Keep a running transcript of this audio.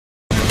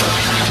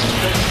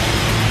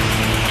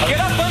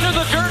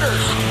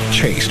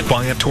chased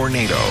by a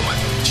tornado.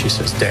 She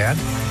says, "Dad,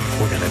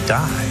 we're going to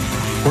die.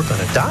 We're going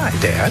to die,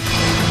 Dad."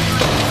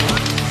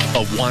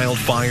 A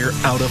wildfire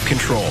out of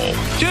control.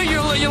 Dude,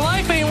 your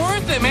life ain't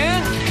worth it,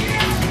 man.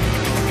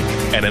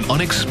 And an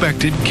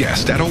unexpected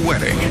guest at a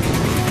wedding.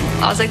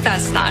 I was like,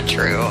 that's not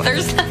true.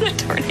 There's not a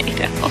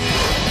tornado.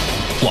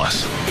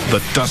 Plus,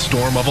 the dust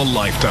storm of a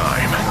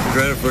lifetime.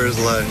 Dreaded for his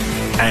life.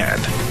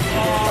 And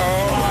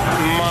Oh,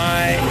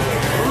 my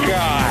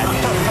God.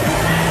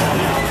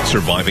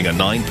 surviving a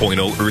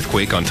 9.0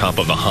 earthquake on top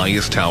of the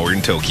highest tower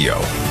in Tokyo.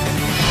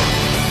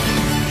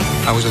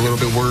 I was a little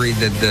bit worried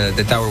that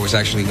the tower was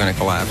actually going to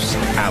collapse.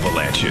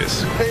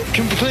 Avalanches.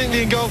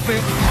 Completely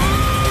engulfing.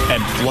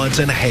 And floods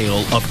and hail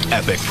of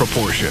epic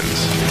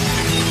proportions.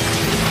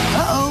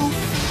 Uh-oh.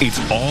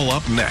 It's all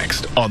up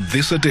next on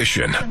this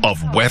edition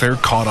of Weather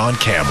Caught on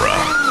Camera.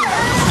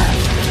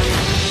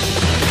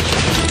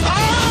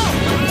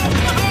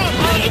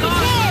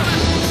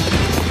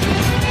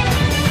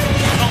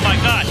 Oh my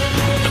God!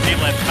 The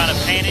people have kind of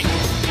panicked.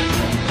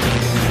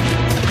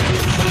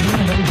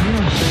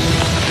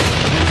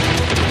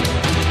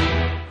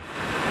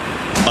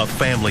 A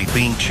family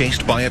being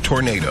chased by a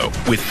tornado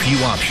with few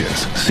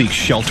options seeks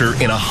shelter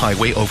in a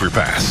highway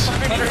overpass.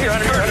 Under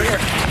here.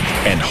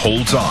 And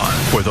holds on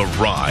for the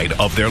ride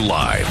of their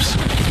lives.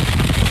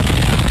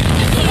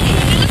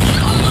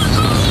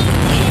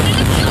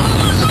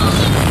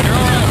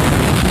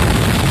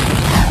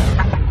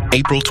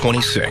 April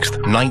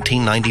 26th,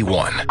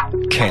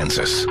 1991,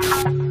 Kansas.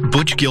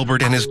 Butch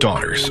Gilbert and his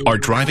daughters are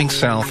driving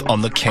south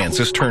on the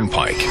Kansas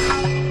Turnpike.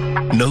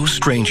 No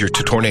stranger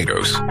to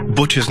tornadoes,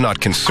 Butch is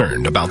not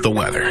concerned about the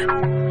weather.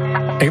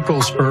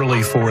 April's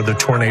early for the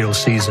tornado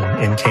season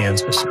in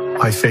Kansas.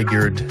 I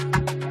figured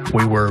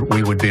we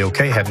would be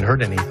okay, hadn't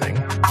heard anything.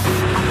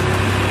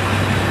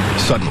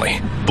 Suddenly,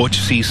 Butch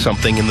sees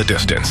something in the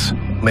distance.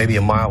 Maybe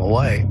a mile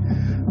away,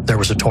 there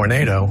was a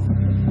tornado,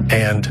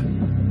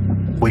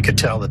 and we could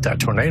tell that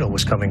tornado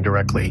was coming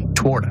directly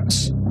toward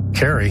us.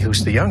 Carrie,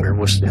 who's the younger,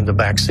 was in the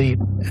back seat,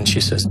 and she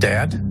says,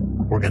 "Dad,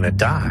 we're going to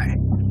die.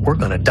 We're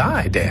going to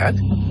die, Dad."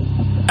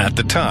 At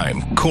the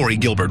time, Corey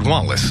Gilbert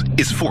Wallace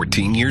is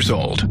 14 years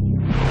old.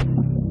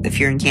 If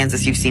you're in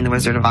Kansas, you've seen The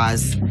Wizard of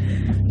Oz,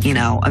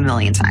 a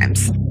million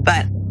times.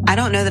 But I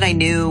don't know that I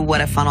knew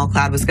what a funnel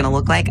cloud was going to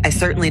look like. I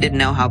certainly didn't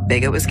know how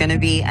big it was going to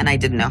be, and I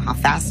didn't know how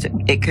fast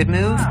it could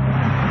move.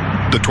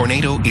 The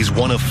tornado is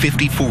one of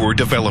 54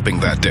 developing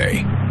that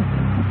day.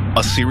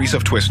 A series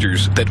of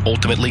twisters that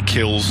ultimately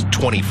kills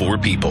 24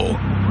 people.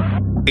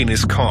 In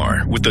his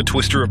car, with the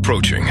twister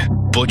approaching,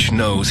 Butch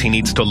knows he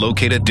needs to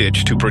locate a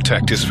ditch to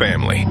protect his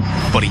family,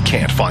 but he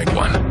can't find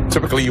one.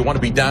 Typically, you want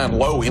to be down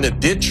low in a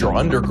ditch or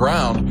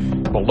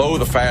underground, below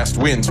the fast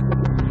winds.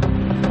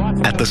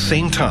 At the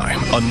same time,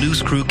 a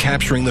news crew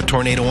capturing the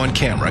tornado on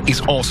camera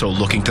is also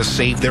looking to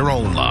save their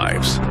own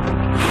lives.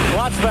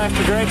 Lots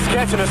faster, Greg. It's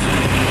catching us.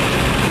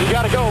 You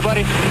gotta go,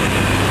 buddy.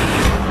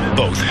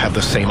 Both have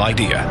the same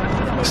idea.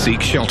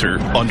 Seek shelter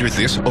under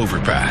this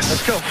overpass.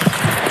 Let's go.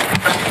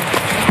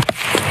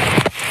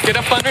 Get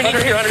up underneath.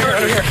 Under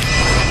here.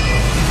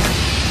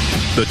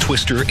 The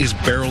twister is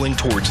barreling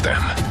towards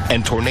them,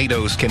 and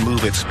tornadoes can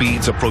move at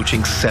speeds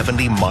approaching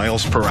 70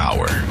 miles per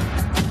hour.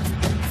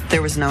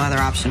 There was no other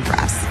option for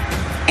us.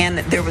 And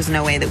there was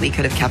no way that we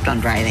could have kept on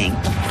driving.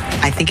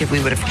 I think if we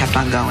would have kept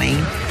on going,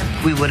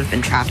 we would have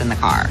been trapped in the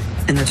car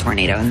in the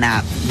tornado, and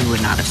that we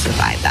would not have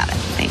survived that, I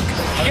think.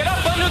 Get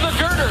up under the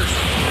girders.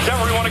 Is that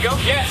where we want to go?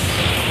 Yes.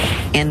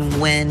 And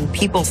when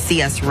people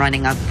see us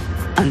running up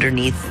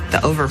underneath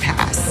the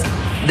overpass,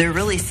 they're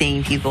really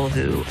seeing people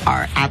who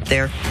are out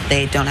there.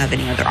 They don't have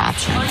any other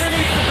options.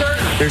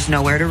 There's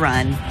nowhere to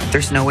run.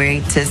 There's no way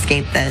to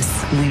escape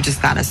this. We've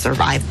just got to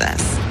survive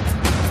this.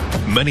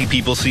 Many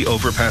people see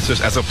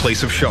overpasses as a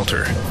place of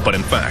shelter, but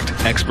in fact,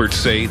 experts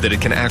say that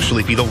it can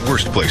actually be the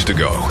worst place to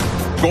go.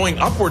 Going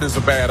upward is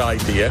a bad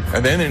idea,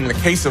 and then in the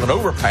case of an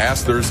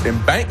overpass, there's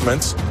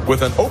embankments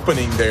with an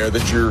opening there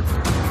that you're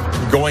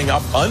going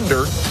up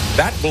under.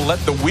 That will let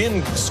the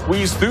wind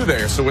squeeze through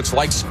there, so it's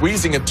like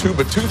squeezing a tube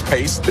of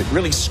toothpaste that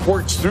really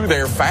squirts through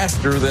there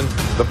faster than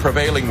the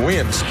prevailing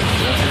winds.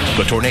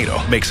 The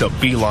tornado makes a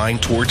beeline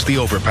towards the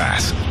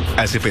overpass,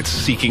 as if it's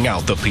seeking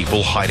out the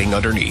people hiding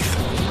underneath.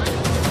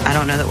 I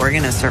don't know that we're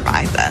going to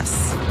survive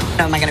this.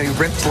 Am I going to be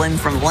ripped limb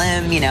from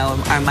limb?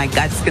 Are my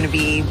guts going to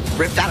be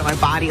ripped out of my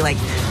body? Like,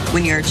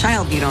 when you're a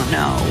child, you don't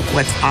know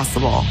what's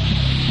possible.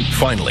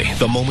 Finally,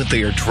 the moment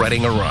they are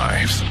dreading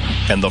arrives,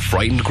 and the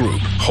frightened group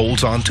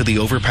holds on to the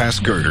overpass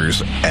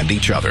girders and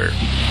each other.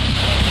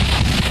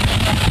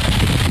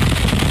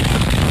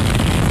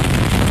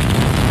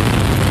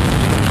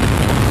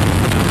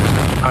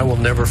 I will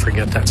never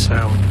forget that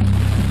sound.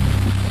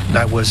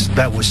 That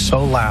was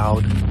so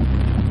loud,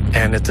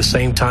 and at the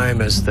same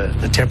time as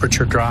the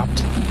temperature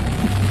dropped,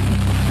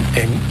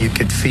 and you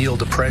could feel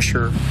the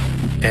pressure,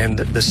 and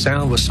the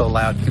sound was so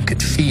loud, you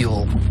could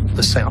feel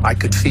the sound. I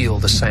could feel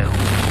the sound.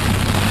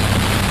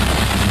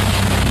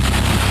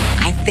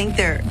 I think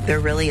there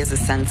really is a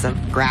sense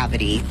of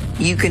gravity.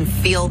 You can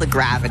feel the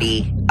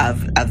gravity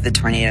of the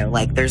tornado.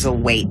 Like there's a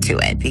weight to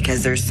it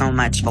because there's so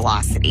much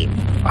velocity.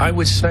 I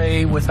would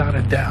say without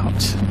a doubt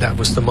that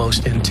was the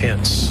most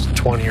intense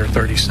 20 or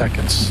 30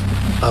 seconds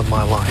of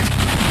my life.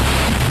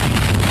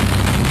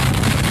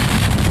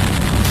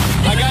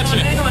 I got you.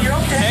 Hang on, you're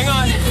okay. Hang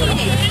on.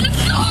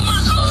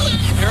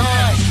 You're all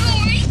right.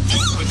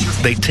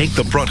 They take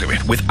the brunt of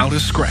it without a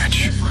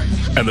scratch,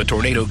 and the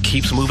tornado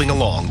keeps moving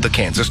along the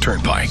Kansas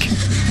Turnpike.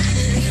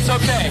 It's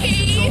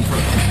okay.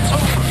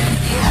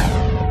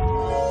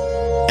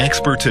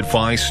 Experts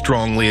advise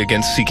strongly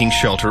against seeking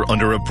shelter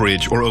under a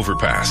bridge or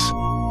overpass.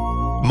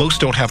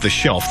 Most don't have the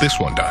shelf this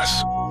one does,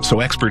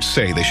 so experts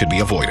say they should be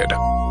avoided.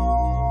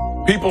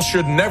 People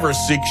should never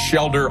seek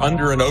shelter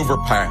under an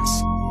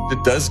overpass.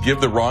 It does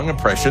give the wrong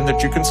impression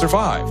that you can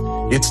survive.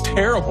 It's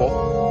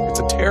terrible. It's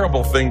a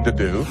terrible thing to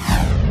do.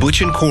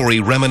 Butch and Corey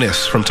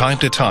reminisce from time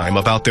to time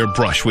about their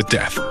brush with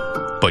death,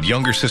 but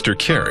younger sister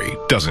Carrie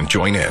doesn't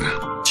join in.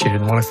 She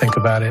didn't want to think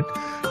about it.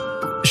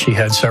 She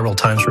had several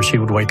times where she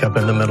would wake up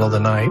in the middle of the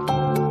night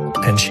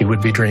and she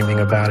would be dreaming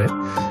about it.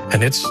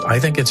 And I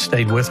think it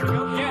stayed with her.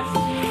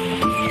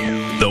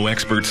 Though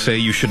experts say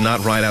you should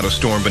not ride out a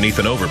storm beneath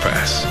an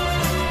overpass,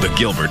 the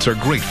Gilberts are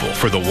grateful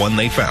for the one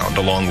they found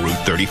along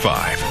Route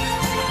 35.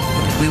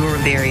 We were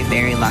very,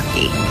 very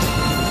lucky.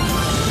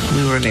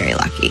 We were very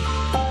lucky.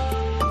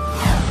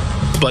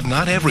 But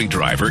not every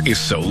driver is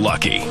so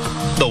lucky.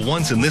 The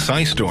ones in this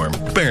ice storm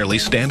barely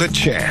stand a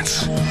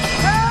chance.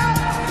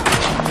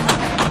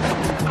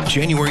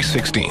 January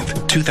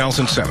 16th,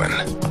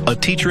 2007. A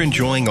teacher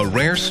enjoying a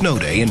rare snow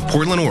day in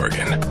Portland,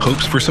 Oregon,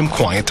 hopes for some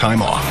quiet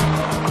time off.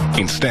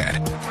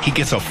 Instead, he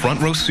gets a front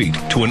row seat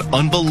to an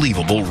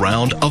unbelievable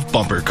round of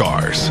bumper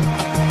cars.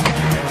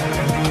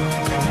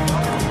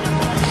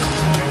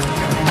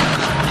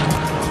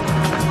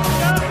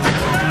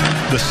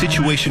 The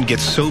situation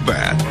gets so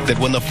bad that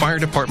when the fire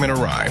department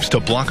arrives to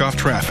block off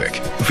traffic,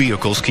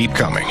 vehicles keep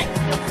coming.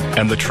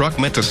 And the truck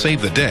meant to save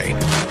the day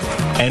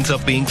ends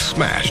up being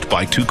smashed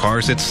by two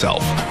cars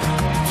itself.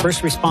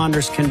 First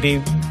responders can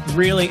be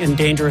really in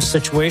dangerous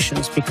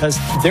situations because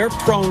they're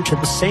prone to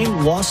the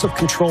same loss of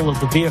control of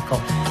the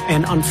vehicle.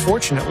 And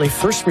unfortunately,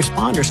 first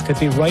responders could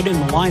be right in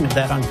the line of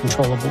that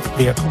uncontrollable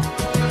vehicle.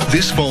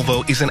 This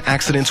Volvo is in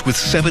accidents with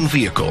 7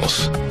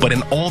 vehicles, but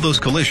in all those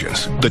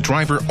collisions, the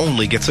driver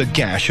only gets a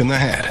gash in the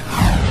head.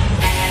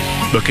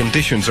 The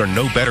conditions are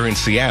no better in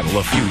Seattle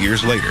a few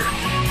years later.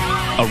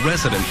 A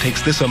resident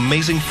takes this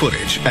amazing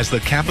footage as the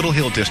Capitol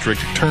Hill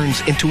district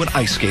turns into an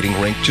ice skating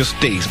rink just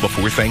days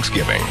before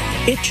Thanksgiving.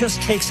 It just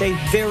takes a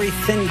very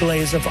thin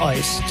glaze of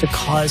ice to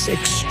cause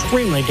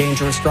extremely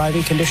dangerous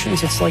driving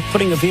conditions. It's like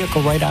putting a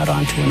vehicle right out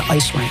onto an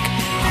ice rink.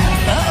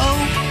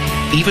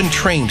 Even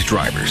trained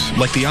drivers,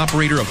 like the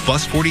operator of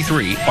Bus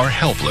 43, are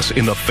helpless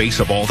in the face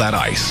of all that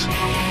ice.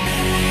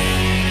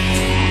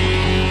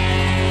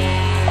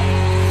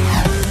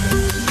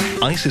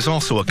 Ice is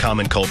also a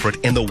common culprit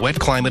in the wet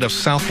climate of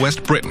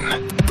southwest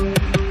Britain.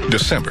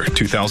 December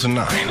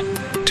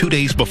 2009, 2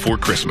 days before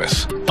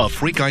Christmas, a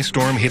freak ice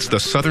storm hits the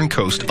southern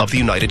coast of the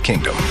United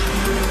Kingdom.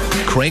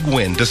 Craig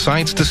Wynn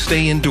decides to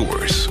stay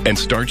indoors and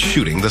starts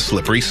shooting the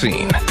slippery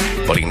scene,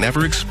 but he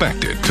never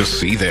expected to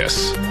see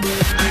this.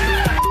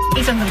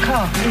 He's in the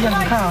car. He's in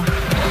the car.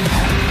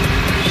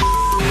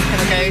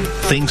 Okay.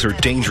 Things are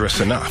dangerous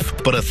enough,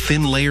 but a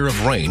thin layer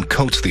of rain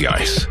coats the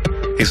ice.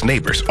 His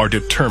neighbors are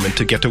determined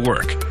to get to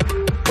work.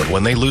 But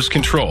when they lose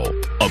control,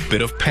 a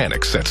bit of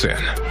panic sets in.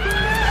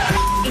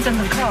 He's in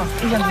the car.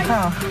 He's in the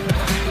car.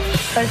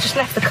 They just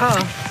left the car.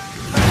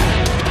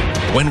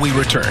 When we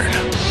return,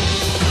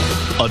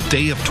 a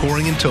day of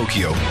touring in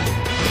Tokyo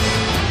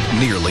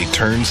nearly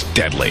turns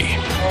deadly.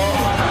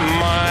 Oh,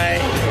 my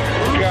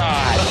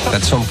God.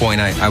 At some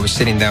point, I was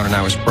sitting down and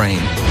I was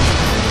praying.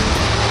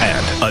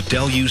 And a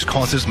deluge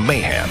causes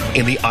mayhem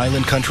in the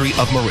island country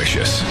of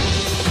Mauritius.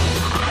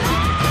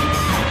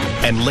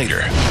 And later,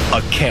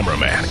 a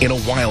cameraman in a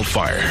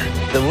wildfire.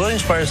 The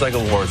Williams Fire is like a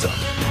war zone.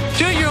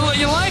 Dude, your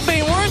life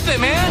ain't worth it,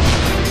 man.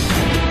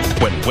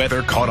 When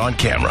weather caught on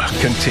camera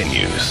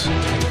continues.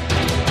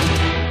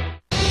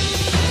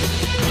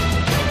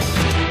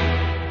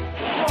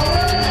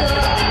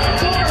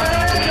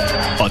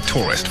 A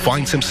tourist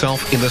finds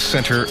himself in the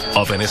center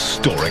of an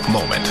historic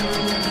moment.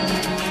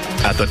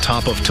 At the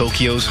top of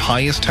Tokyo's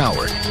highest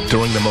tower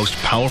during the most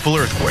powerful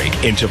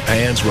earthquake in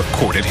Japan's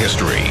recorded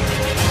history.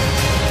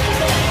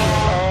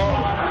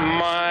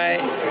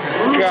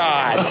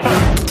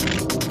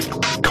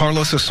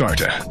 Carlos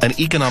Asarta, an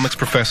economics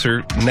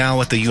professor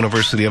now at the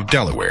University of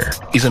Delaware,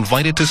 is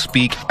invited to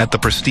speak at the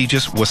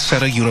prestigious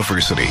Waseda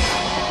University.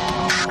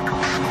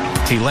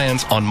 He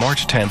lands on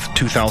March 10th,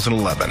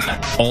 2011,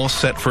 all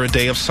set for a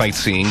day of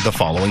sightseeing the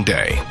following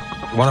day.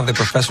 One of the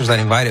professors that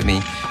invited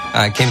me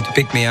came to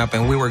pick me up,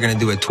 and we were going to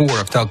do a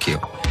tour of Tokyo.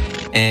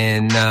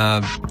 And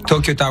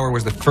Tokyo Tower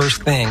was the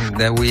first thing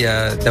that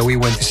we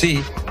went to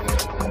see.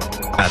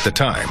 At the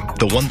time,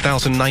 the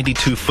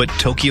 1,092-foot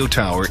Tokyo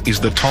Tower is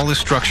the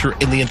tallest structure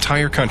in the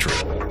entire country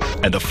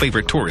and a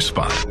favorite tourist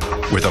spot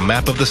where the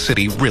map of the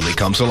city really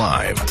comes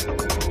alive.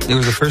 It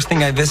was the first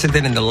thing I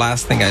visited and the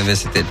last thing I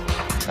visited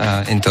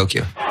in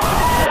Tokyo.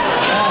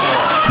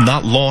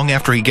 Not long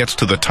after he gets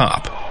to the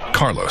top,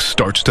 Carlos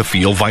starts to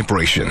feel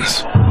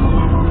vibrations.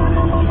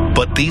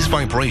 But these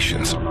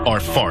vibrations are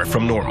far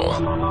from normal.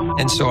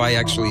 And so I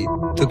actually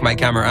took my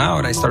camera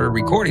out. I started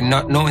recording,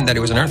 not knowing that it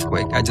was an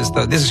earthquake. I just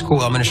thought, this is cool.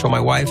 I'm going to show my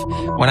wife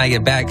when I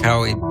get back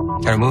how it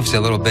kind of moves a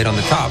little bit on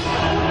the top.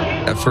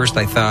 At first,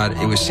 I thought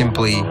it was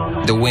simply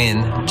the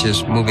wind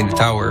just moving the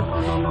tower.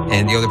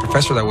 And the other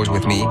professor that was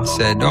with me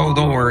said, oh,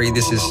 don't worry,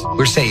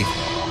 we're safe.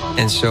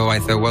 And so I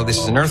thought, well, this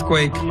is an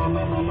earthquake.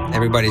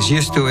 Everybody's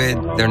used to it.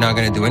 They're not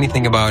going to do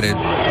anything about it.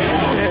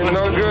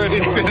 No good,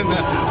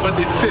 but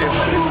it's safe.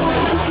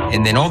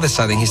 And then all of a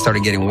sudden, he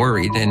started getting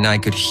worried, and I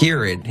could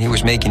hear it. He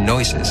was making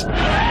noises.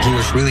 He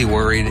was really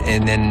worried,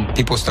 and then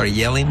people started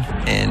yelling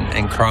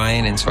and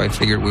crying, and so I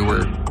figured we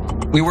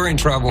were in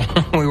trouble.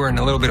 We were in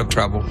a little bit of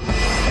trouble.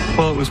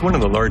 Well, it was one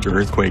of the larger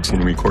earthquakes in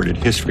recorded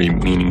history,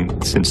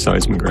 meaning since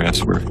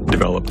seismographs were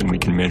developed and we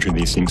can measure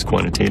these things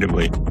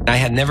quantitatively. I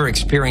had never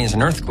experienced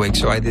an earthquake,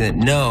 so I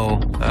didn't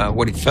know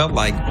what it felt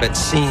like. But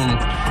seeing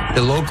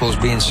the locals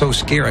being so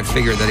scared, I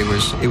figured that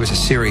it was a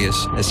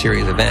serious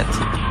event.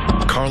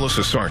 Carlos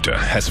Asarta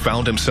has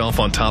found himself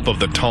on top of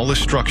the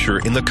tallest structure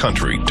in the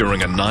country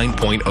during a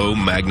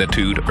 9.0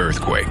 magnitude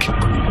earthquake.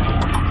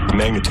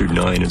 Magnitude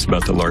 9 is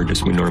about the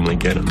largest we normally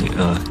get on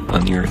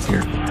the Earth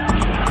here.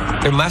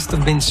 There must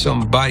have been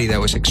somebody that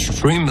was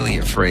extremely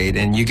afraid,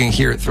 and you can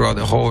hear it throughout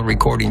the whole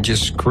recording,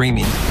 just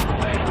screaming,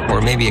 or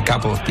maybe a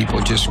couple of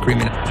people just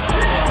screaming.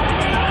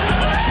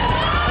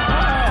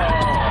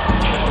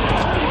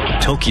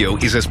 Tokyo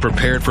is as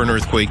prepared for an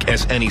earthquake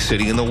as any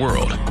city in the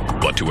world.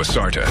 But to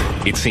Asarta,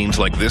 it seems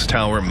like this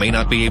tower may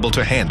not be able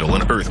to handle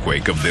an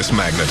earthquake of this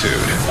magnitude.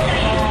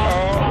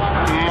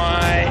 Oh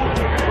my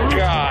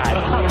God.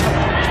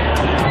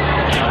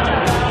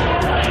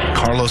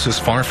 Carlos is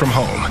far from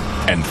home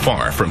and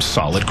far from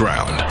solid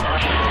ground.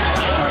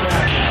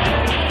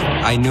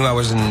 I knew I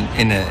was in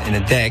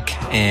a deck,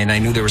 and I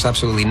knew there was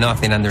absolutely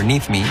nothing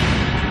underneath me.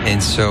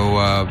 And so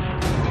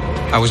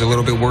I was a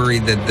little bit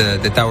worried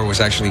that the tower was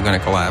actually going to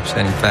collapse.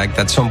 And in fact,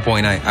 at some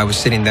point, I was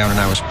sitting down and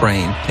I was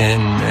praying.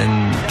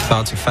 And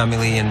thoughts of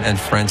family and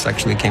friends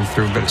actually came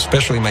through, but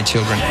especially my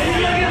children.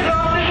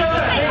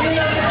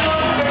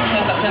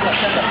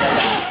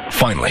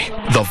 Finally,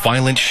 the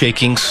violent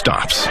shaking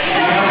stops.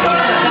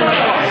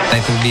 I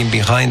think being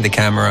behind the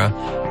camera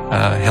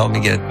helped me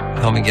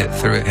get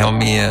through it, helped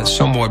me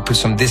somewhat put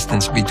some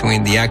distance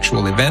between the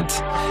actual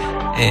event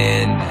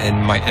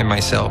and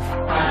myself.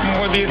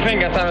 What do you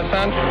think,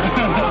 Asana-san?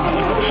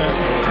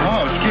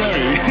 Oh,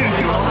 scary.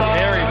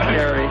 Very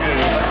scary.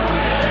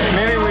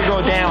 Maybe we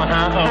go down,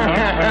 huh?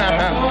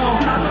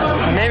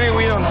 Maybe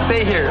we don't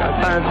stay here,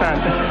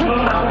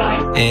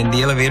 Asana-san. And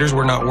the elevators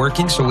were not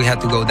working, so we had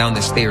to go down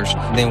the stairs.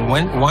 Then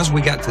once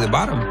we got to the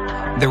bottom,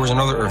 there was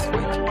another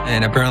earthquake.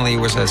 And apparently it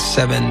was a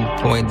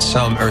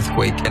 7-point-some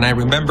earthquake. And I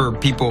remember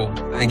people,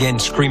 again,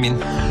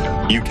 screaming.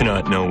 You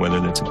cannot know whether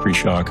that's a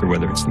pre-shock or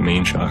whether it's the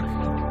main shock.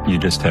 You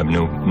just have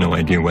no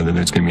idea whether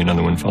there's going to be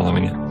another one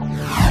following it.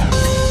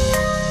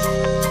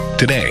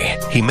 Today,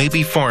 he may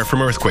be far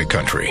from earthquake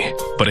country,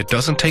 but it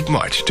doesn't take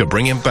much to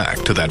bring him back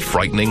to that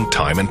frightening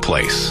time and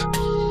place.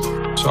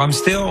 So I'm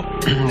still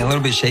a little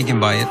bit shaken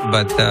by it,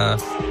 but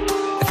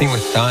I think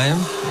with time,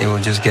 it will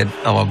just get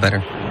a lot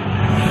better.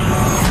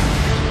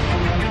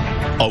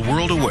 A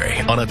world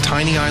away on a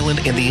tiny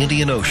island in the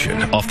Indian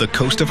Ocean off the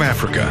coast of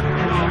Africa,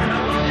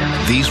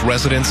 these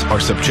residents are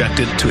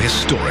subjected to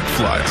historic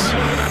floods.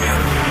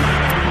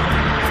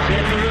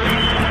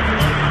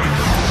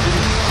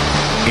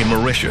 In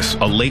Mauritius,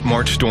 a late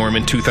March storm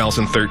in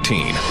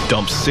 2013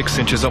 dumped 6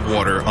 inches of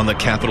water on the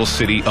capital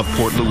city of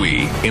Port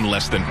Louis in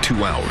less than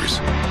 2 hours.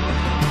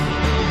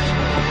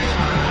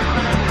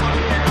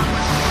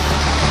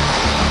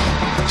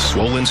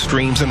 Swollen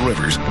streams and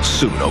rivers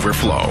soon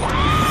overflow.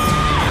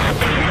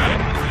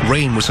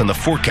 Rain was in the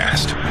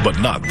forecast, but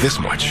not this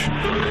much,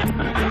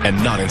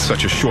 and not in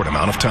such a short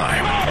amount of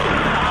time.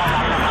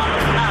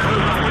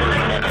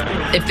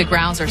 If the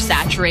grounds are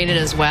saturated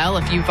as well,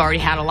 if you've already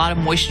had a lot of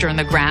moisture in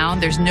the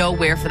ground, there's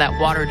nowhere for that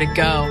water to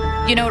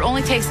go. You know, it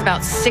only takes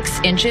about 6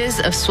 inches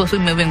of swiftly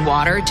moving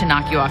water to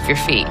knock you off your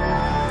feet.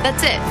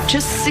 That's it,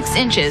 just 6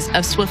 inches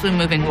of swiftly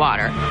moving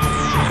water.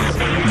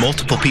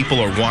 Multiple people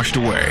are washed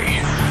away,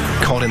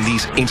 caught in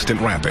these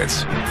instant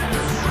rapids.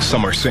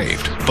 Some are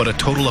saved, but a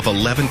total of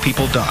 11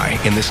 people die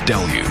in this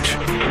deluge.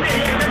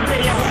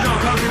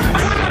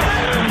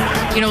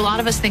 You know, a lot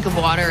of us think of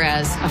water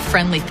as a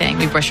friendly thing.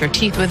 We brush our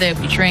teeth with it,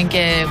 we drink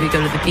it, we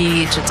go to the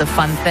beach, it's a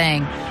fun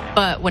thing.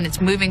 But when it's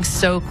moving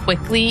so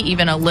quickly,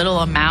 even a little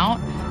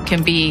amount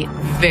can be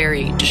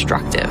very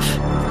destructive.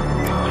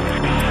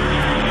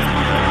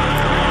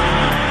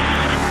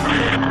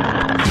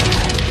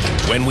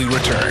 When we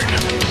return,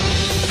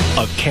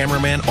 a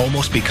cameraman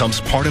almost becomes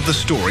part of the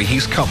story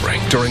he's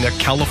covering during a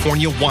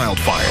California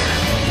wildfire.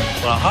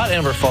 When a hot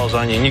ember falls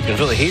on you and you can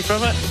feel the heat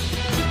from it,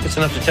 it's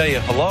enough to tell you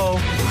hello.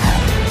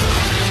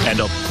 and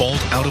a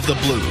bolt out of the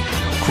blue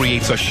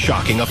creates a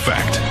shocking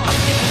effect.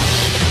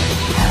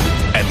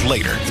 And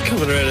later,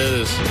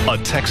 a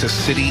Texas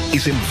city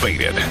is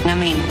invaded. I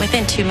mean,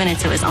 within 2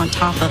 minutes, it was on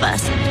top of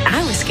us.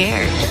 I was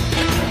scared.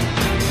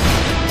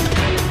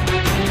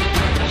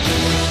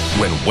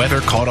 When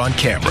Weather Caught on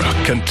Camera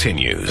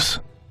continues.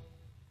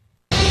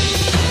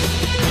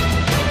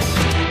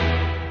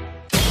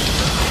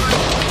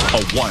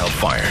 A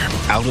wildfire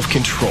out of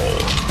control.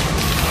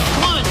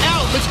 Come on,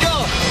 out, let's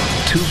go.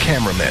 2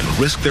 cameramen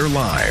risk their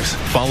lives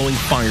following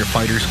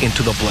firefighters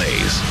into the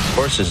blaze. Of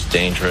course it's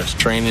dangerous.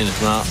 Training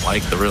is not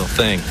like the real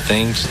thing.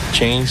 Things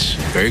change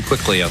very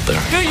quickly out there.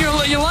 Dude,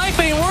 your life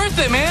ain't worth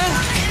it, man.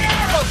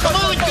 Oh, come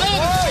on, go.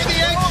 See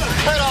the engine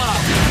cut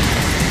off.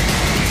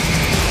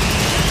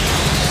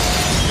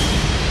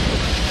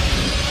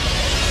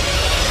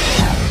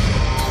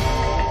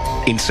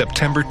 In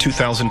September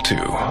 2002,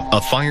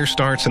 a fire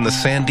starts in the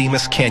San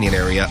Dimas Canyon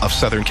area of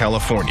Southern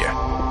California.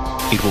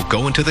 It will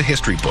go into the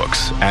history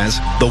books as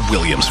the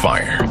Williams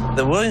Fire.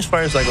 The Williams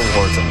Fire is like a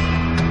war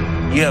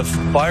zone. You have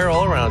fire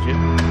all around you.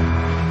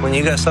 When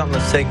you got something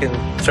that's taken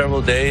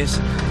several days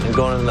and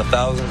going in the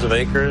thousands of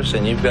acres,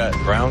 and you've got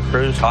ground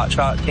crews,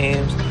 hotshot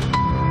teams,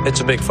 it's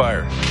a big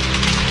fire.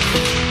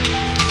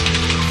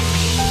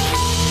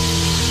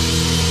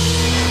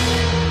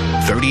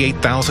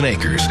 $38,000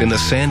 acres in the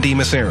San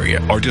Dimas area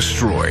are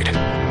destroyed.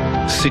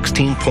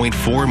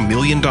 $16.4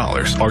 million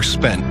are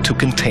spent to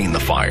contain the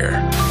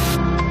fire.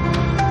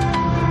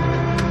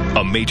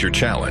 A major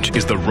challenge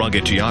is the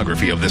rugged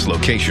geography of this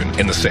location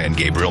in the San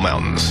Gabriel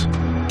Mountains.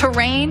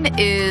 Terrain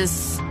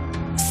is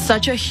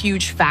such a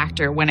huge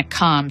factor when it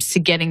comes to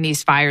getting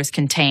these fires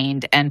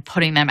contained and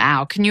putting them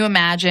out. Can you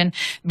imagine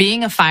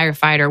being a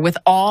firefighter with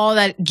all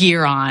that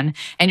gear on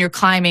and you're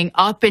climbing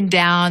up and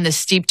down the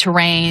steep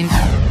terrain?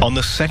 On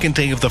the second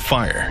day of the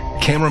fire,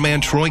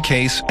 cameraman Troy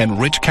Case and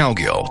Rich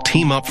Cowgill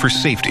team up for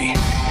safety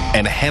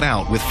and head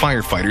out with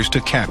firefighters to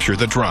capture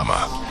the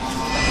drama.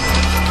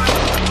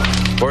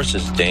 Of course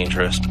it's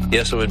dangerous.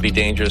 Yes, it would be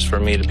dangerous for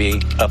me to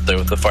be up there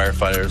with the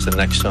firefighters, and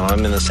next to them,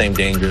 I'm in the same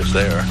danger as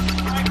they are.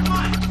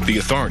 The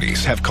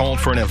authorities have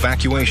called for an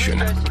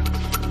evacuation.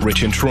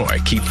 Rich and Troy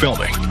keep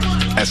filming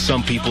as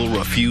some people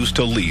refuse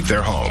to leave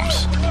their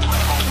homes.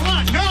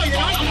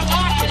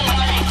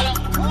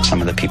 Some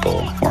of the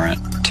people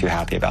weren't too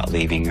happy about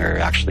leaving or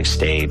actually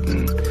stayed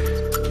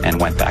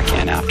and went back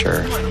in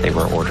after they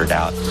were ordered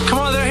out. Come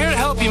on, they're here to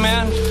help you,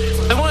 man.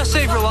 They want to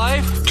save your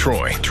life.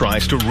 Troy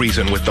tries to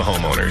reason with the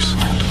homeowners.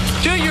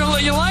 Dude, your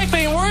life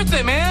ain't worth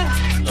it, man.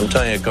 I'm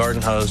telling you, a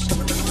garden hose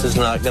is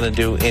not going to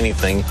do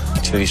anything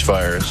to these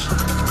fires.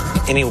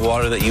 Any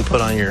water that you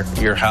put on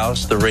your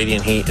house, the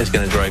radiant heat is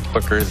going to dry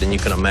quicker than you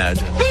can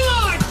imagine. Come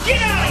on,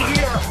 get out of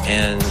here!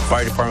 And the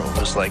fire department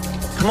was like,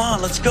 come on,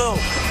 let's go.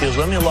 He goes,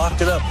 let me lock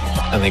it up.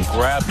 And they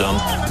grabbed him,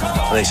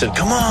 and they said,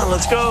 come on,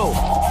 let's go.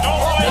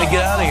 Gotta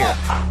get out of here.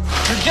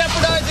 You're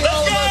jeopardizing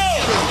all of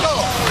us. Let's go.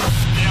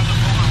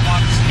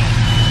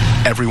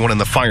 Everyone in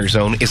the fire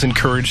zone is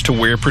encouraged to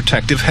wear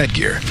protective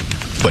headgear,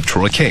 but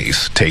Troy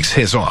Case takes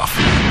his off.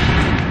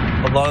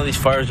 A lot of these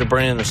fires are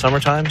burning in the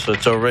summertime, so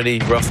it's already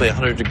roughly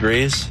 100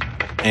 degrees,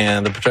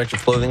 and the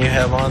protective clothing you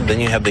have on, then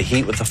you have the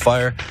heat with the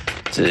fire.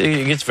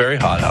 It gets very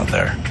hot out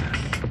there.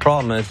 The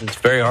problem is it's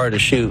very hard to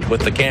shoot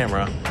with the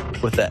camera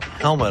with that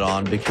helmet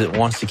on because it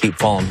wants to keep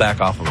falling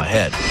back off of my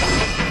head.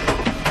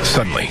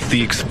 Suddenly,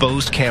 the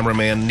exposed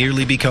cameraman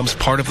nearly becomes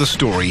part of the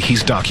story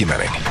he's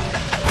documenting.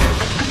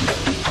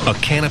 A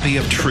canopy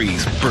of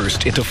trees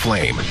burst into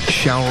flame,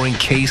 showering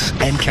Case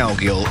and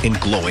Cowgill in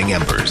glowing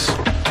embers.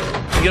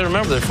 You gotta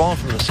remember, they're falling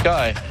from the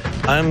sky.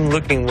 I'm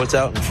looking what's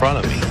out in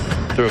front of me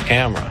through a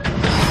camera.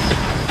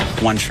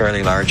 One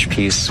fairly large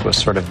piece was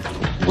sort of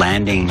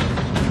landing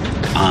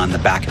on the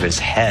back of his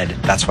head.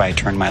 That's why I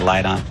turned my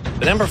light on.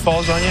 If an ember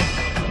falls on you,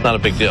 not a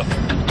big deal.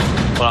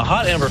 When a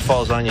hot ember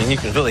falls on you and you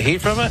can feel the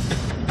heat from it,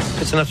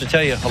 it's enough to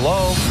tell you,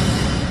 hello.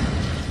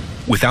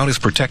 Without his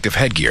protective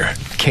headgear,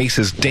 Case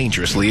is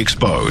dangerously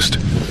exposed.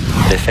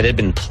 If it had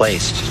been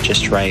placed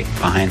just right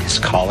behind his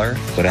collar,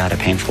 it would have had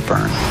a painful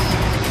burn.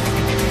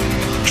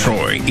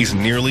 Troy is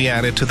nearly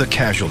added to the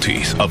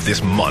casualties of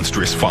this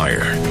monstrous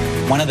fire.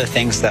 One of the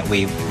things that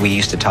we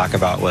used to talk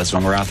about was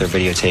when we're out there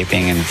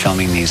videotaping and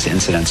filming these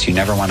incidents, you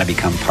never want to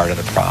become part of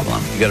the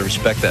problem. You got to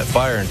respect that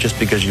fire, and just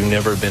because you've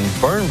never been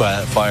burned by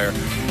that fire,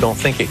 don't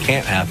think it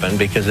can't happen,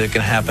 because it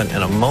can happen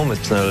in a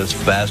moment's notice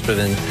faster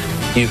than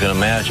you can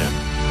imagine.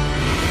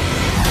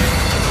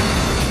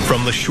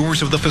 From the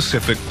shores of the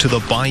Pacific to the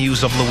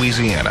bayous of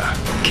Louisiana,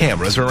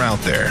 cameras are out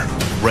there,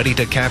 ready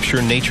to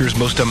capture nature's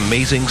most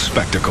amazing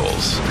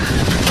spectacles.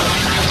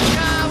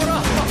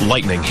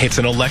 Lightning hits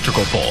an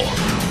electrical pole,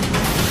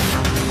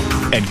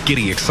 and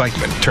giddy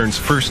excitement turns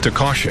first to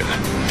caution,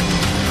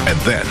 and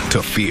then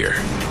to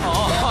fear.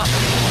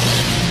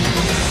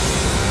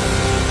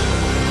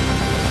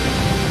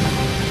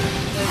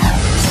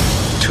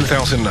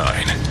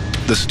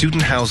 2009, the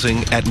student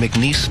housing at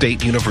McNeese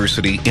State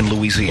University in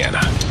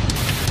Louisiana.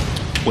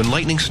 When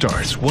lightning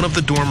starts, one of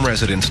the dorm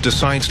residents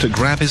decides to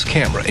grab his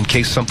camera in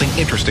case something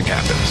interesting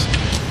happens.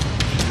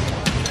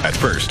 At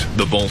first,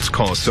 the bolts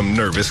cause some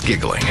nervous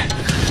giggling.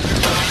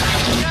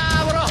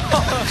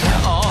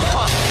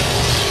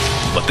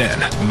 But then,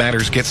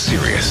 matters get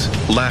serious.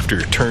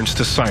 Laughter turns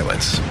to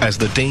silence as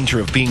the danger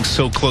of being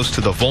so close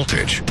to the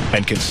voltage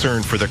and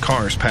concern for the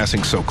cars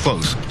passing so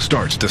close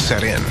starts to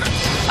set in.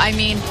 I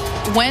mean,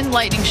 when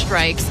lightning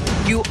strikes,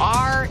 you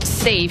are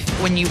safe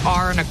when you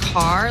are in a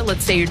car.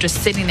 Let's say you're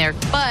just sitting there.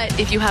 But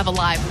if you have a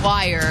live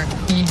wire,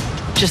 you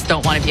just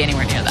don't want to be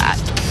anywhere near that.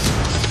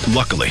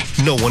 Luckily,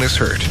 no one is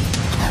hurt.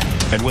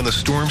 And when the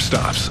storm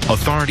stops,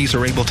 authorities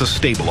are able to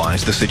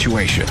stabilize the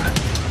situation.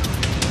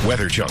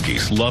 Weather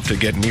junkies love to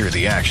get near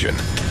the action,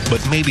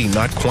 but maybe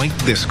not quite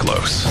this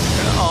close.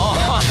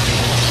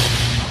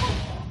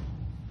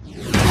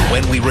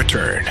 When we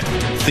return,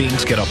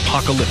 things get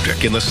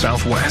apocalyptic in the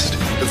Southwest.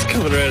 It's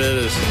coming right at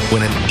us.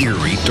 When an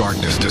eerie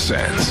darkness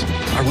descends.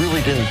 I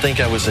really didn't think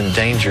I was in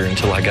danger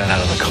until I got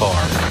out of the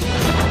car.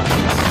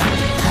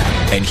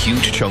 And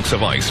huge chunks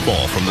of ice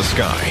fall from the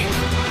sky.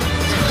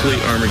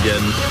 Complete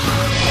Armageddon.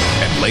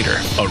 And later,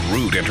 a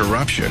rude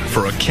interruption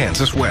for a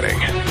Kansas wedding.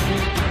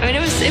 I mean, it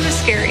was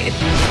scary.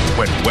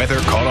 When Weather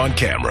Caught on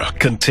Camera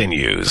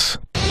continues.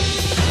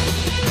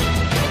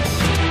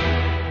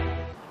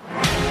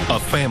 A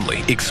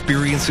family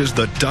experiences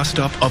the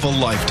dust-up of a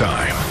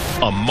lifetime.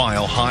 A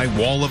mile-high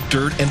wall of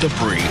dirt and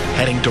debris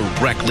heading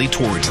directly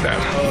towards them.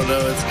 Oh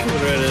no, it's coming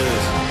right at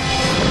us.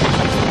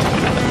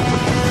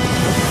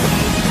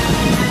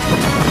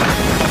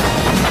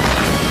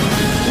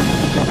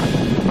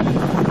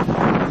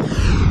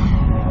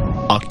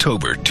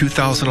 October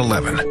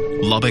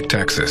 2011, Lubbock,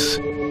 Texas.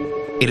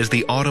 It is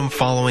the autumn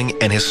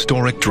following an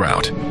historic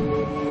drought.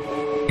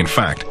 In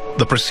fact,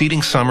 the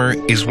preceding summer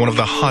is one of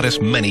the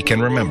hottest many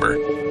can remember,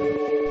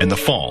 and the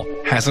fall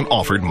hasn't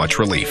offered much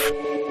relief.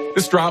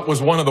 This drought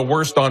was one of the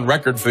worst on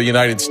record for the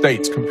United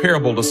States,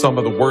 comparable to some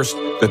of the worst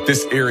that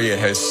this area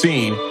has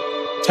seen.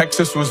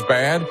 Texas was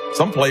bad.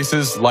 Some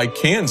places, like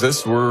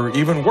Kansas, were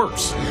even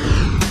worse.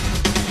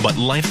 But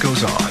life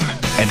goes on,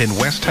 and in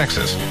West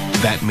Texas,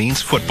 that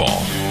means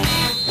football.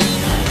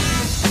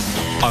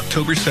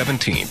 October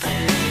 17th,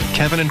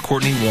 Kevin and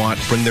Courtney Watt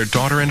bring their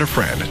daughter and a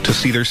friend to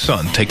see their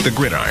son take the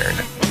gridiron.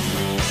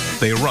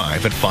 They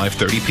arrive at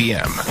 5:30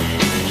 p.m.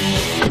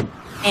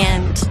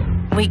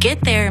 And we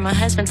get there, and my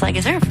husband's like,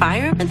 is there a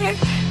fire over there?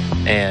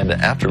 And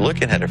after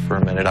looking at it for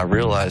a minute, I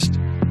realized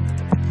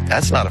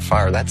that's not a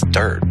fire, that's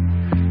dirt.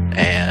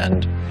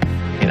 And,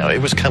 you know,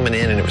 it was coming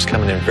in, and it was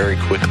coming in very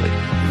quickly.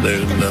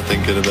 There's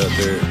nothing good about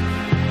dirt.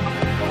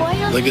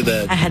 Look at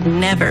that. I had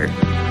never,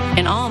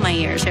 in all my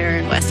years here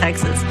in West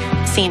Texas,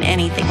 seen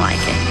anything like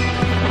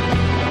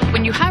it.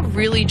 When you have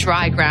really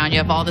dry ground, you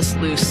have all this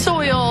loose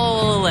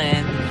soil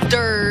and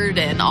dirt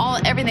and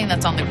everything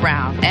that's on the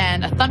ground,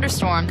 and a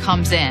thunderstorm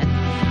comes in.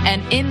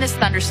 And in this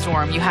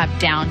thunderstorm, you have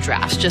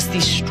downdrafts, just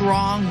these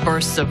strong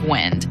bursts of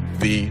wind.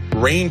 The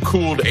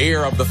rain-cooled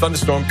air of the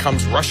thunderstorm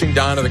comes rushing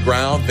down to the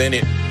ground, then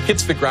it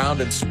hits the ground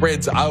and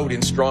spreads out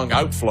in strong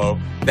outflow.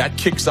 That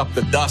kicks up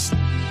the dust.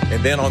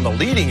 And then on the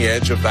leading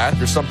edge of that,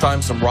 there's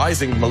sometimes some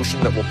rising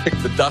motion that will pick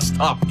the dust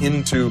up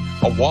into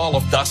a wall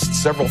of dust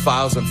several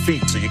thousand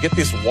feet. So you get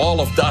this wall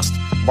of dust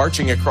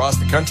marching across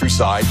the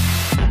countryside.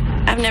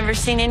 I've never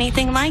seen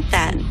anything like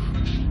that.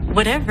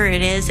 Whatever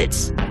it is,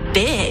 it's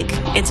big.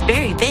 It's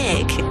very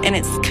big, and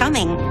it's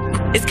coming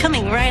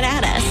right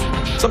at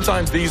us.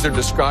 Sometimes these are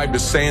described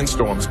as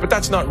sandstorms, but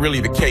that's not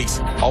really the case.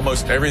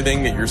 Almost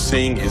everything that you're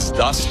seeing is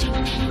dust.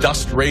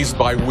 Dust raised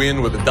by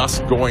wind, with the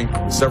dust going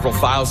several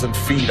thousand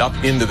feet up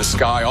into the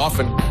sky,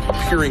 often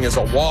appearing as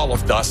a wall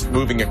of dust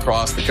moving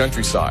across the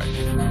countryside.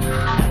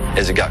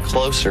 As it got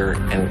closer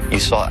and you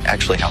saw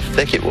actually how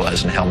thick it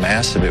was and how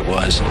massive it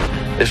was,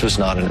 this was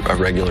not a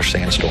regular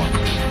sandstorm.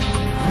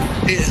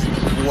 It's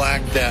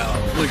blacked out.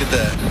 Look at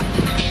that.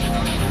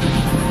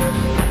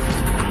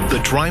 The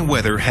dry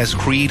weather has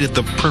created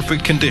the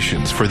perfect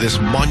conditions for this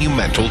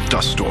monumental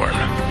dust storm.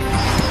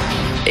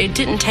 It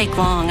didn't take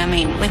long. I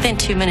mean, within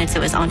 2 minutes, it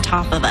was on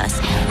top of us.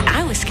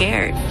 I was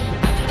scared.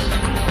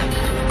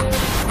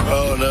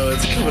 Oh no,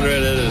 it's coming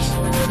right at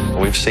us.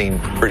 We've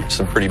seen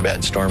some pretty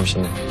bad storms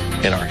in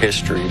our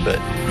history, but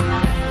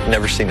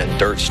never seen a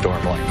dirt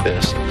storm like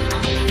this.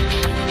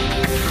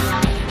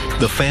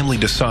 The family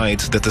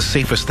decides that the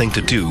safest thing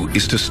to do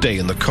is to stay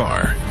in the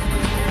car.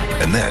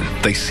 And then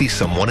they see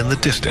someone in the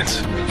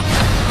distance.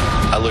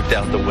 I looked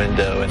out the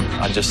window and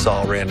I just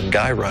saw a random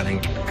guy running.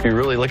 If you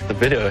really look at the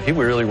video, he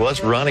really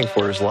was running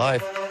for his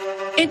life.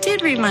 It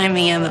did remind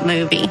me of a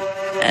movie,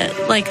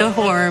 like a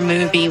horror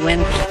movie, when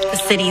the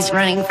city's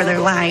running for their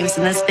lives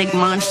and this big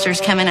monster's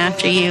coming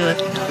after you.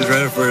 He's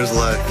running for his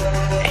life.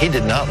 He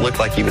did not look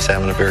like he was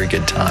having a very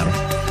good time.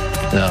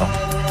 No,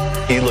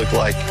 he looked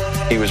like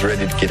he was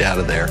ready to get out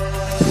of there.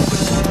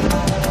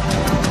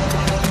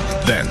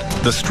 Then,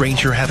 the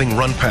stranger having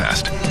run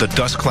past, the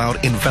dust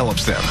cloud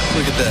envelops them.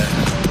 Look at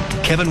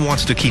that. Kevin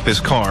wants to keep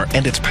his car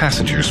and its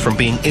passengers from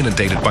being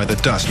inundated by the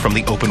dust from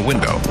the open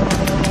window.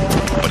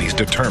 But he's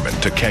determined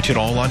to catch it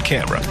all on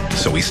camera,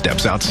 so he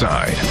steps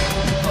outside.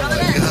 Oh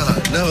my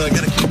God, no, I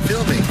gotta keep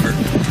filming.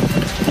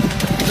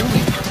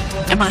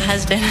 And my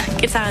husband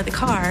gets out of the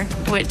car,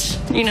 which,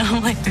 you know,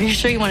 I'm like, are you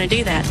sure you want to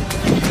do that?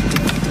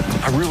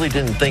 I really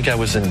didn't think I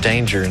was in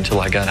danger until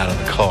I got out of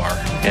the car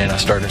and I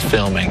started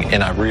filming,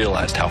 and I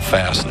realized how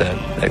fast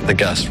that the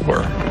gusts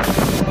were.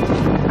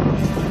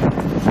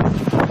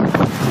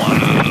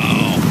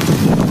 Wow.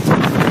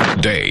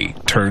 Day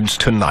turns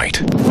to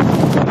night.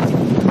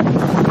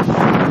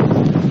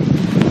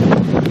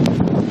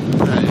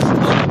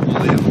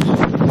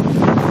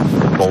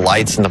 The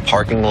lights in the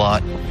parking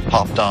lot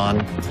popped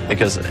on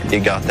because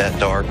it got that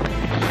dark,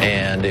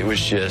 and it was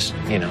just,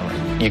 you know,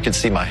 you could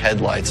see my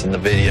headlights in the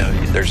video.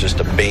 There's just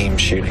a beam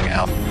shooting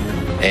out.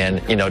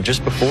 And, you know,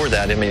 just before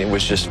that, I mean, it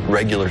was just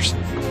regular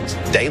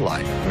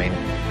daylight. I mean,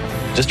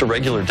 just a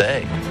regular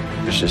day.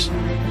 It was just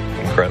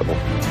incredible.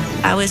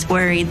 I was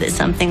worried that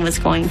something was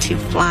going to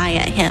fly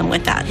at him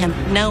without him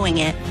knowing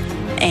it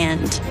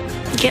and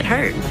get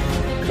hurt.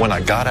 When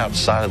I got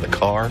outside of the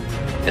car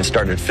and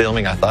started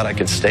filming, I thought I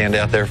could stand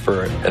out there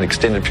for an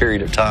extended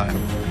period of time.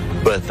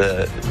 But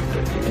the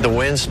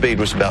wind speed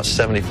was about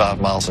 75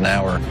 miles an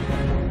hour,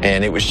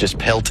 and it was just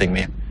pelting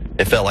me.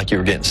 It felt like you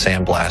were getting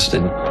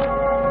sandblasted.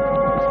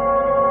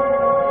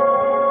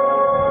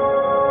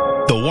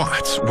 The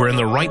Watts were in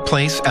the right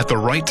place at the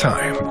right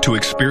time to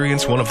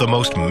experience one of the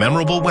most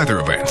memorable weather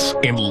events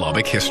in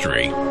Lubbock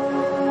history.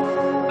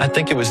 I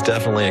think it was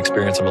definitely an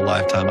experience of a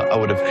lifetime. I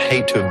would have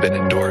hated to have been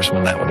indoors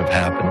when that would have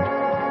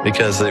happened,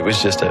 because it was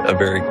just a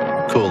very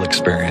cool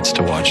experience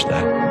to watch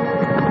that.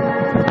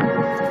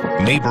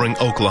 Neighboring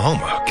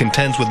Oklahoma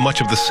contends with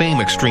much of the same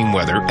extreme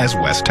weather as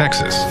West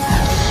Texas.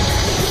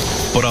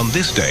 But on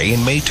this day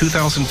in May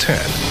 2010,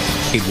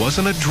 it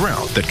wasn't a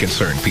drought that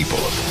concerned people.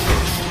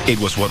 It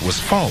was what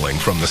was falling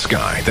from the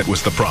sky that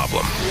was the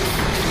problem.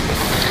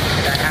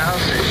 The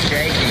house is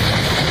shaking.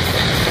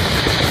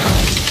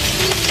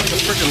 It's like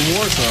a freaking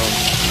war zone.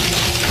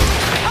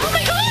 Oh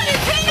my God,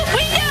 it's hitting the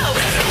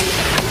windows!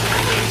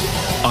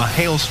 A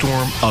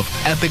hailstorm of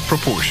epic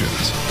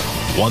proportions.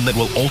 One that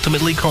will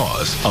ultimately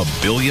cause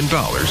 $1 billion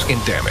in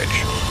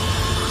damage.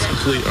 It's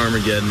complete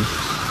Armageddon.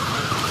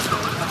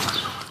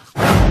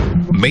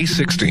 May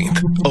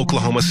 16th,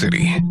 Oklahoma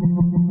City.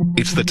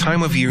 It's the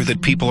time of year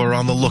that people are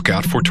on the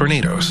lookout for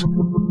tornadoes.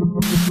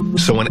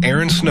 So when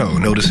Aaron Snow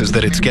notices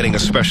that it's getting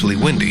especially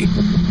windy,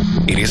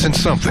 it isn't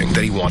something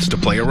that he wants to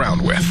play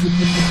around with.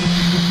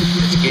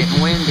 It's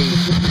getting windy.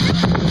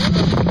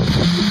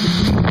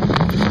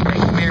 Hey,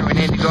 come here, we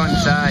need to go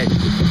inside.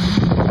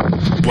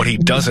 What he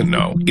doesn't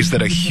know is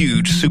that a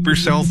huge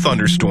supercell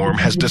thunderstorm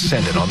has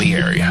descended on the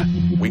area.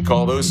 We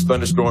call those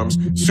thunderstorms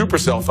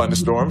supercell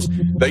thunderstorms.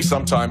 They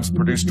sometimes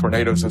produce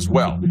tornadoes as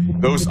well.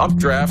 Those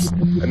updrafts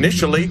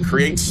initially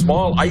create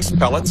small ice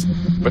pellets,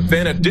 but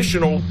then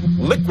additional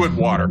liquid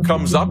water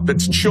comes up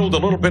that's chilled a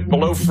little bit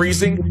below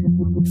freezing,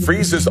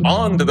 freezes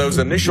onto those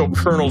initial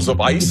kernels of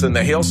ice, and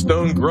the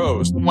hailstone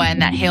grows. When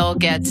that hail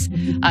gets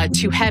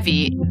too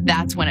heavy,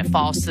 that's when it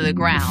falls to the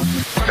ground.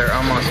 They're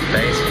almost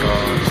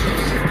baseballs.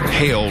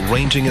 Hail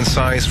ranging in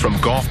size from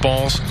golf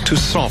balls to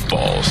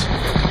softballs.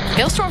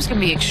 Hailstorms can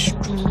be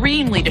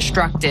extremely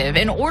destructive.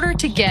 In order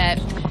to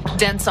get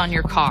dents on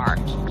your car,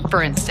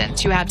 for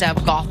instance, you have to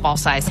have golf ball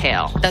size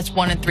hail. That's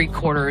 1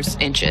 3/4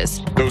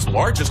 inches. Those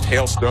largest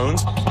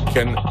hailstones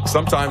can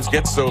sometimes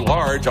get so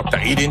large, up to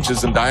 8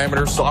 inches in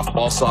diameter,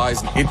 softball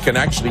size. It can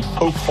actually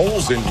poke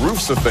holes in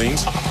roofs of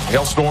things.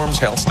 Hailstorms,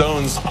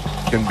 hailstones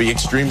can be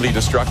extremely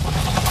destructive.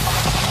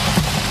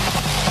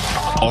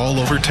 All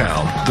over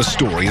town, the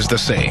story is the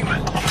same.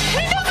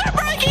 Windows are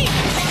breaking!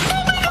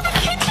 Oh my God,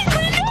 kitchen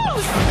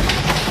windows!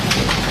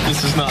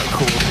 This is not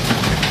cool.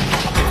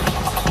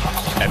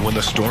 And when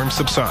the storm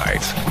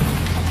subsides,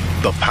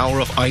 the power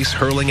of ice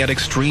hurling at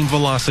extreme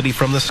velocity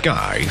from the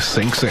sky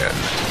sinks in.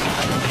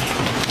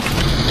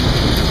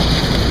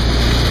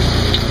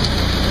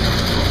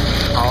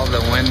 All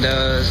the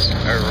windows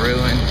are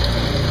ruined.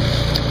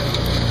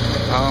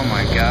 Oh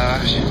my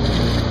gosh.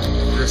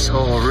 This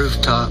whole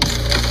rooftop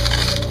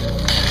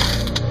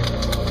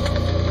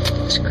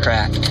is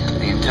cracked.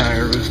 The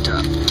entire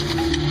rooftop.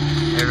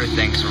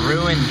 Everything's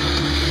ruined.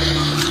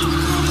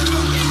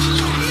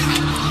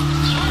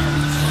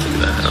 Look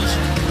at that house.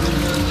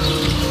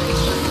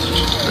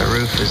 The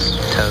roof is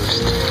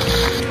toast.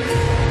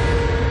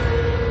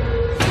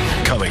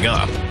 Coming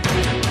up,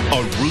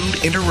 a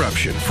rude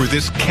interruption for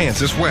this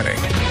Kansas wedding.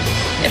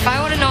 If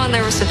I would have known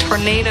there was a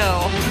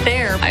tornado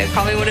there, I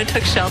probably would have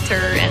took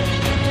shelter and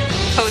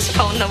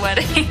postponed the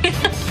wedding.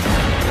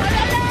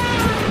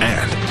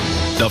 And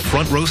the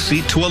front row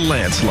seat to a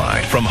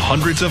landslide from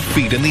hundreds of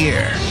feet in the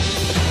air.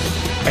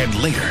 And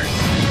later,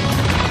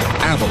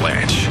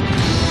 avalanche.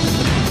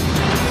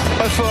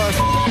 I thought I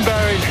was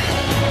buried.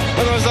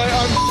 And I was like,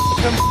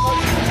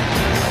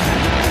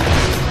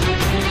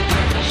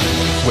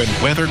 When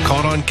Weather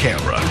Caught on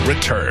Camera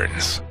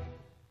returns.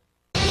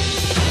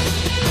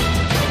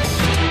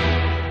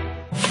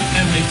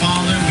 Heavenly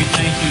Father, we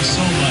thank you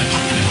so much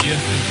for the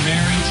gift of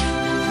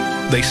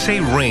marriage. They say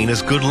rain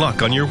is good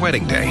luck on your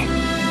wedding day.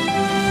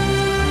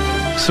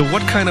 So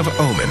what kind of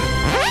omen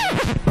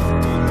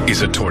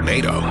is a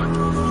tornado?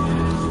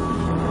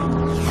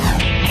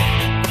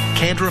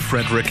 Kendra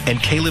Frederick and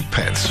Caleb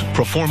Pence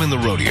perform in the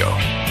rodeo.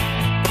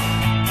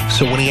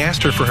 So when he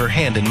asked her for her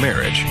hand in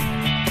marriage,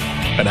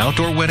 an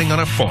outdoor wedding on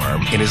a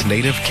farm in his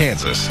native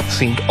Kansas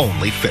seemed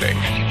only fitting.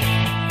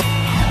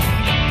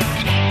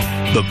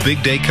 The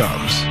big day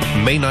comes,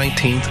 May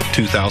 19th,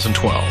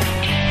 2012.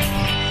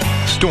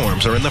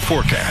 Storms are in the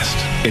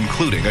forecast,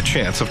 including a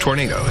chance of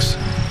tornadoes.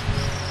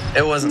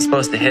 It wasn't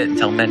supposed to hit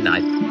until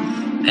midnight,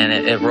 and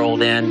it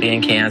rolled in.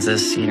 Being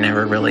Kansas, you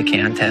never really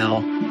can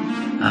tell.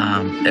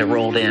 It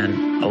rolled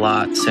in a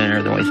lot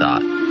sooner than we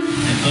thought.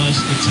 And thus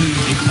the two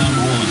become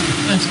one.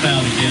 Let's bow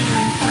together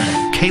in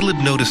prayer. Caleb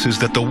notices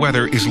that the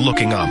weather is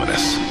looking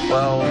ominous.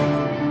 Well,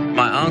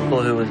 my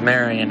uncle who was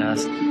marrying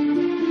us,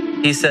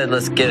 he said,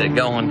 let's get it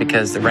going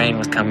because the rain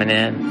was coming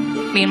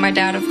in. Me and my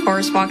dad, of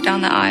course, walked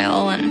down the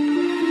aisle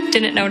and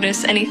didn't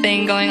notice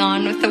anything going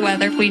on with the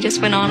weather. We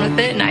just went on with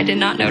it, and I did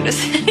not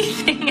notice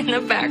anything in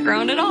the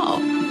background at all.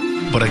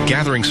 But a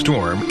gathering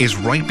storm is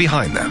right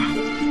behind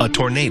them, a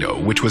tornado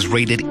which was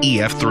rated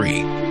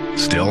EF3.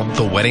 Still,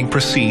 the wedding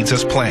proceeds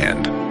as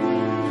planned.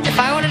 If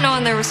I would have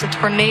known there was a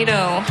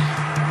tornado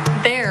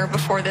there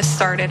before this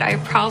started, I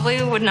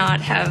probably would not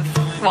have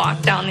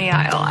walked down the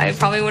aisle. I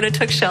probably would have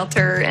took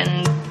shelter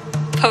and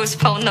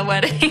postponed the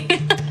wedding.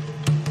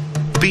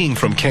 Being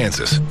from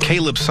Kansas,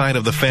 Caleb's side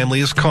of the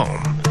family is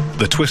calm.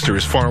 The twister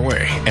is far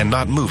away and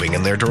not moving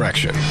in their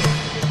direction.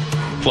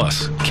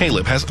 Plus,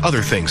 Caleb has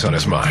other things on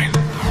his mind.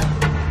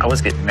 I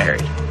was getting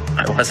married.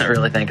 I wasn't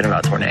really thinking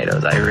about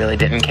tornadoes. I really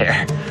didn't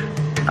care.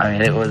 I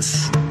mean, it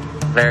was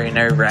very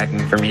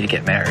nerve-wracking for me to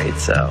get married,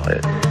 so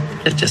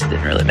it just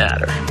didn't really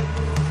matter.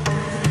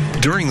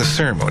 During the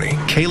ceremony,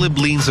 Caleb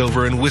leans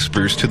over and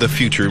whispers to the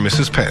future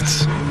Mrs.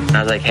 Pence. And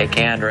I was like, hey,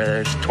 Kendra,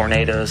 there's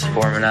tornadoes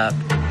forming up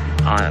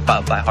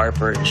by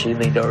Harper. And she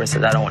leaned over and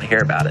said, I don't want to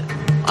hear about it.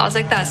 I was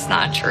like, that's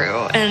not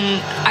true.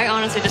 And I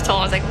honestly just told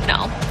him, I was like,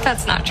 no,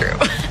 that's not true.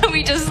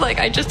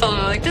 I just told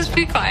him, just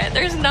be quiet.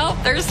 There's not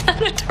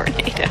a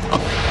tornado.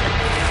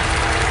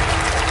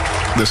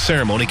 The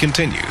ceremony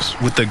continues,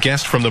 with the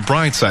guests from the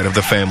bride's side of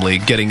the family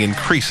getting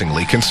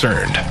increasingly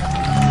concerned.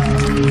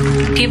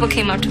 People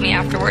came up to me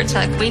afterwards,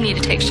 like, we need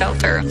to take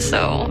shelter.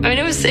 So, I mean,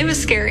 it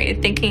was scary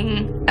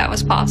thinking that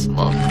was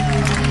possible.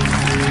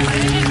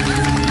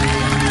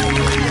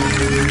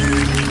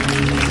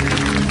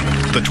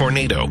 The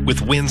tornado,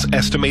 with winds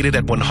estimated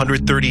at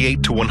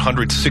 138 to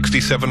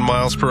 167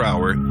 miles per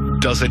hour,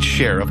 does its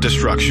share of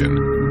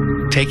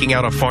destruction, taking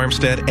out a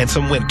farmstead and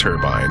some wind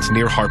turbines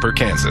near Harper,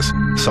 Kansas,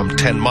 some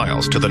 10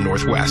 miles to the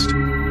northwest.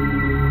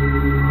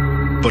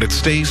 But it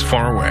stays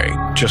far away,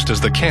 just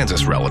as the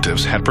Kansas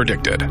relatives had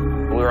predicted.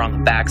 We were on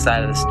the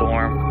backside of the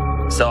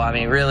storm, so I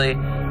mean, really,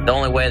 the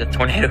only way the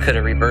tornado could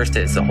have reversed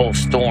it is the whole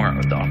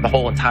storm, the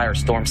whole entire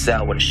storm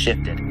cell would have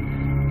shifted.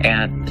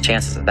 And the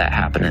chances of that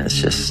happening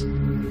is just,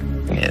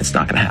 it's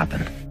not going to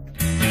happen.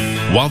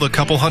 While the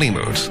couple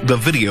honeymoons, the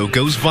video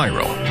goes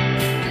viral,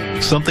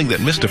 something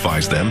that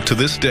mystifies them to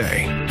this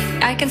day.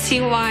 I can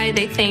see why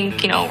they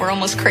think, we're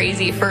almost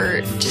crazy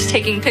for just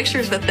taking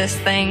pictures with this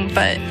thing,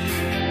 but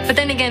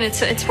then again,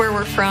 it's where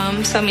we're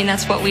from, so I mean,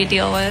 that's what we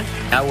deal with.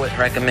 I wouldn't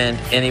recommend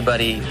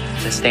anybody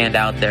to stand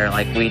out there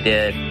like we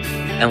did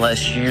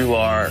unless you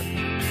are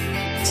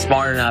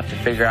smart enough to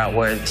figure out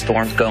where the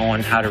storm's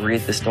going, how to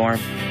read the storm.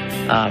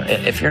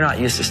 If you're not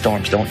used to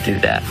storms, don't do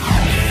that.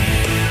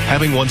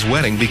 Having one's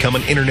wedding become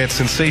an internet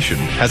sensation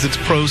has its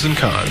pros and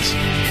cons,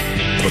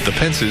 but the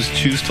Pences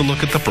choose to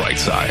look at the bright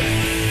side.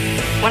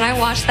 When I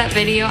watch that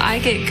video, I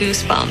get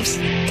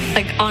goosebumps,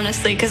 like,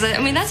 honestly, because I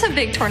mean, that's a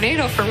big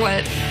tornado for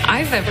what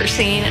I've ever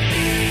seen.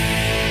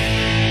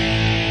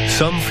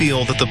 Some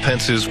feel that the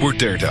Pences were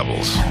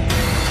daredevils,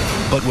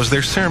 but was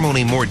their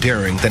ceremony more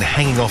daring than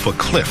hanging off a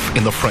cliff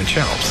in the French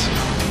Alps?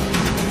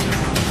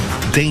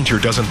 Danger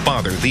doesn't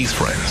bother these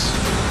friends,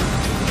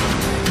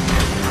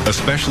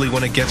 especially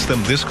when it gets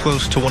them this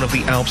close to one of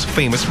the Alps'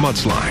 famous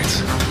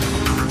mudslides.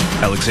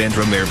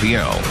 Alexandra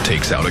Merviel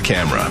takes out a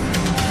camera.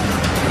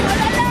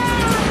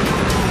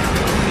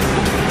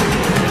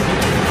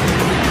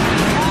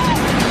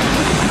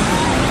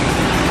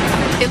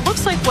 It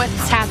looks like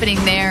what's happening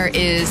there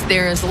is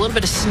there's a little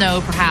bit of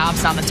snow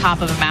perhaps on the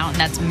top of a mountain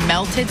that's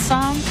melted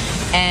some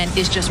and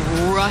is just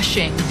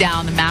rushing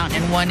down the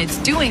mountain. And when it's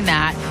doing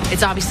that,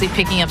 it's obviously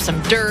picking up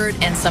some dirt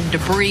and some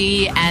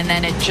debris, and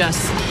then it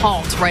just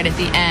halts right at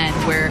the end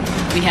where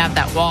we have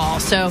that wall.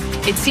 So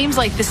it seems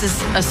like this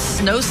is a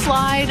snow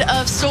slide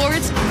of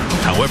sorts.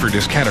 However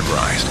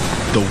discategorized,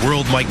 the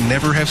world might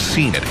never have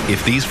seen it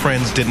if these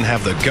friends didn't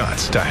have the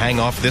guts to hang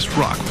off this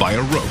rock by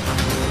a rope.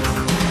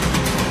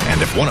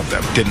 And if one of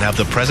them didn't have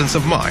the presence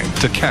of mind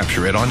to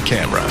capture it on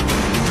camera.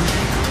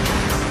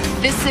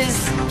 This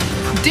is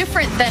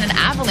different than an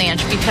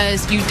avalanche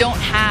because you don't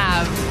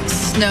have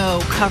snow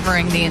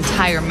covering the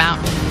entire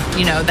mountain,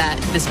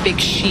 this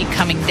big sheet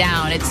coming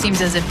down. It seems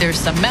as if there's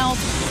some melt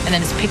and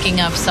then it's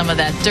picking up some of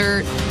that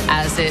dirt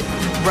as it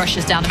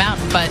rushes down the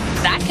mountain. But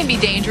that can be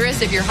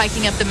dangerous if you're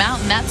hiking up the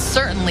mountain. That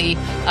certainly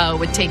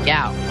would take you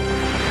out.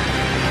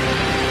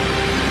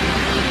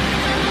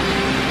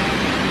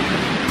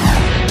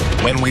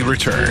 When we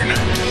return,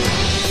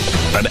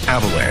 An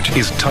avalanche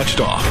is touched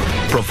off,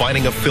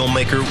 providing a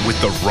filmmaker with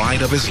the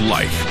ride of his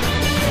life.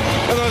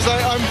 And I was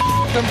like, I'm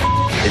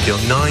If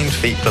you're 9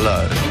 feet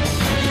below,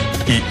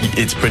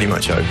 it's pretty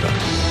much over.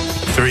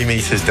 3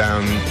 meters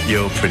down,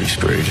 you're pretty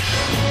screwed.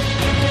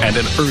 And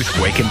an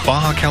earthquake in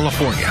Baja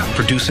California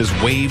produces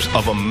waves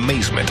of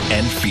amazement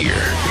and fear.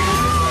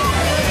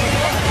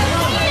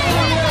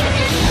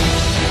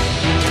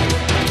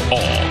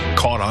 All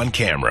caught on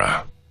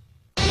camera.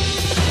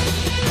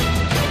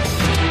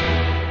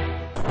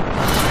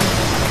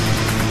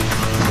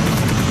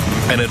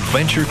 An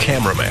adventure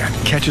cameraman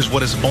catches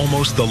what is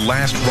almost the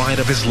last ride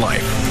of his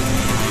life,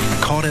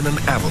 caught in an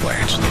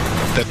avalanche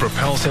that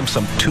propels him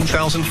some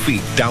 2,000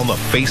 feet down the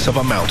face of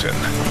a mountain.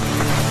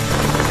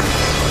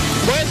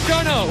 Where's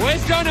Jono?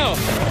 Where's Jono?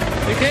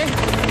 You okay?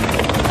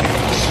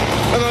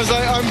 And I was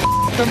like, I'm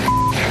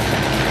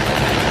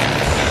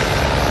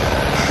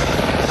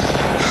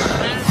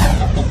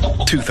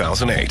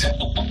 2008.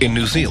 In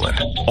New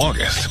Zealand,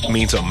 August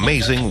means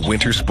amazing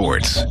winter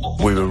sports.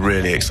 We were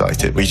really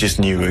excited. We just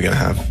knew we were going to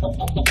have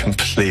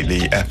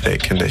completely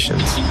epic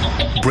conditions.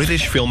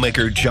 British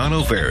filmmaker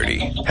Jono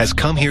Verity has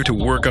come here to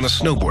work on a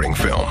snowboarding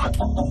film.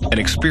 An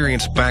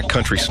experienced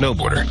backcountry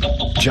snowboarder,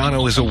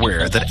 Jono is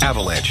aware that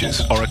avalanches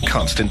are a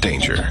constant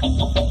danger.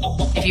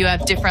 If you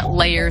have different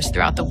layers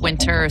throughout the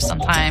winter,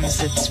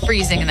 sometimes it's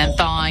freezing and then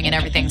thawing and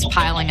everything's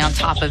piling on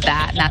top of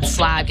that, and that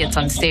slab gets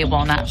unstable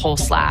and that whole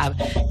slab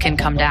can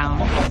come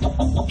down.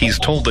 He's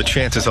told the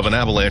chances of an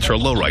avalanche are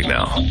low right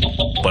now.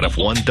 But if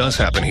one does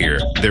happen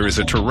here, there is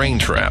a terrain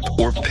trap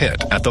or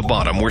pit at the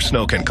bottom where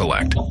snow can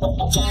collect,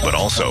 but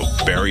also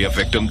bury a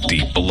victim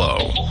deep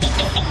below.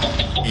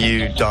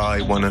 You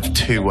die one of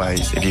 2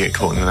 ways if you get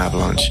caught in an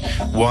avalanche.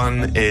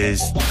 One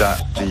is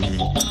that the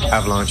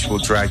avalanche will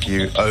drag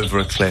you over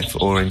a cliff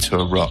or into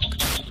a rock.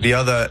 The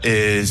other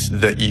is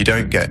that you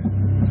don't get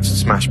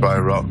smashed by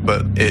a rock,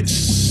 but it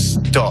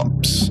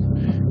stops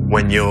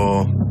when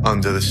you're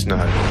under the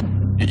snow.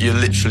 You'll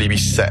literally be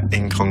set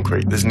in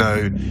concrete. There's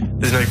no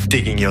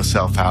digging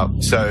yourself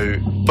out. So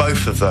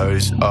both of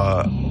those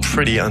are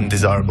pretty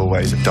undesirable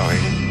ways of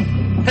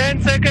dying.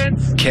 10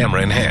 seconds.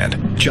 Camera in hand,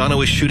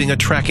 Jono is shooting a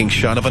tracking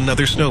shot of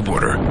another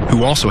snowboarder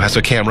who also has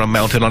a camera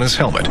mounted on his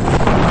helmet.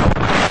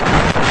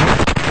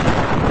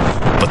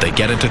 But they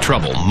get into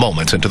trouble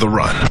moments into the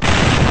run.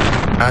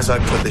 As I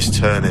put this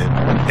turn in,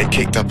 it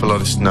kicked up a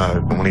lot of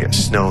snow. I want to get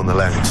snow on the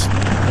lens.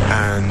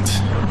 And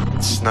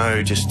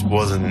snow just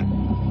wasn't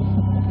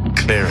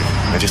clearing.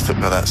 I just thought,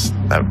 well,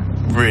 that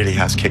really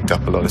has kicked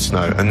up a lot of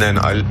snow. And then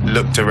I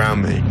looked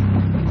around me,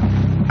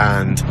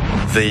 and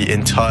the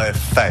entire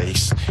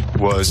face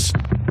was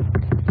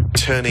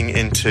turning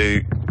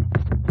into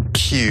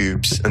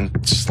cubes and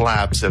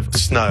slabs of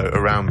snow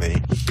around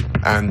me,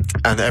 and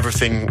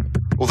everything,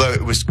 although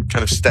it was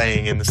kind of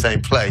staying in the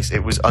same place,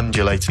 it was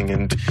undulating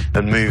and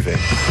moving.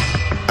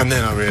 And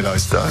then I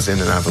realized that I was in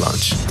an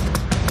avalanche,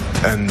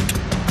 and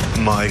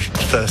my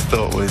first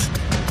thought was,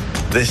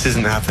 this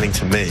isn't happening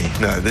to me.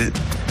 No,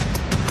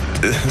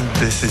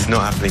 this is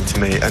not happening to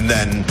me. And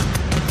then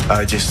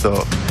I just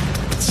thought,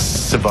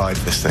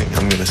 survive this thing.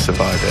 I'm going to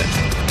survive it.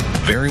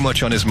 Very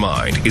much on his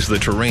mind is the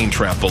terrain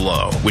trap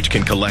below, which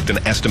can collect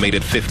an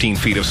estimated 15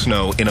 feet of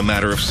snow in a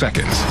matter of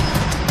seconds.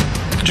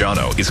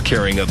 Jono is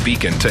carrying a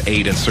beacon to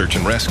aid in search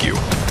and rescue,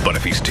 but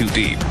if he's too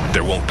deep,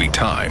 there won't be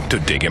time to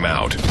dig him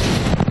out.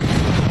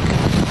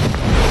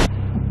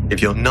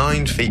 If you're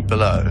 9 feet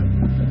below,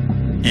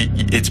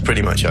 it's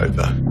pretty much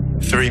over.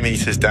 3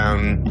 meters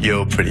down,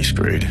 you're pretty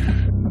screwed.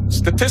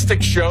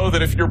 Statistics show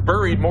that if you're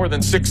buried more than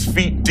 6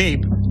 feet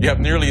deep, you have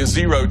nearly a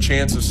 0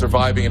 chance of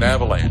surviving an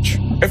avalanche.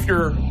 If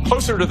you're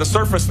closer to the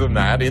surface than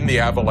that in the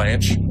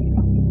avalanche,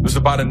 there's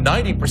about a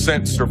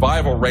 90%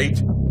 survival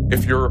rate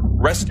if you're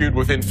rescued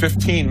within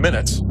 15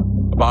 minutes,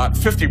 about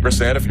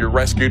 50% if you're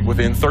rescued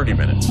within 30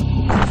 minutes.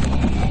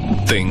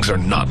 Things are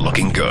not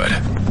looking good.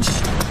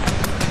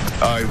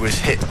 I was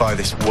hit by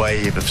this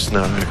wave of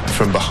snow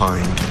from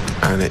behind,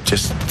 and it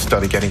just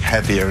started getting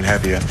heavier and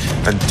heavier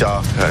and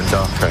darker and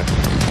darker.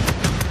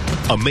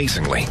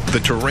 Amazingly,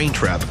 the terrain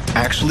trap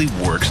actually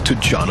works to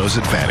Jono's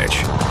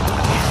advantage.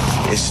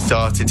 It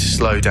started to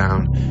slow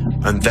down,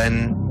 and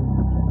then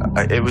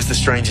it was the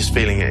strangest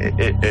feeling.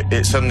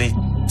 It suddenly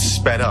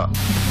sped up,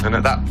 and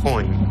at that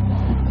point,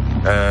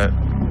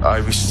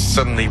 I was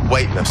suddenly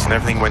weightless, and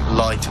everything went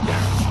light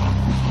again.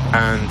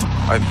 And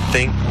I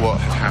think what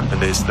had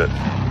happened is that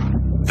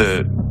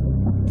the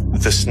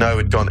snow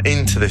had gone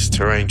into this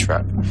terrain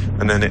trap,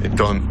 and then it had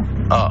gone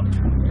up,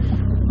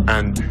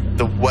 and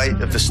the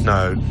weight of the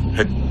snow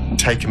had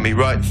taken me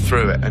right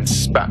through it and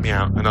spat me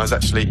out, and I was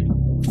actually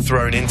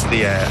thrown into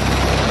the air.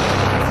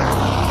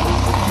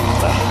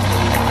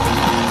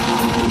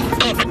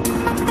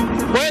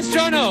 Where's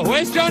Jono?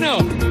 Where's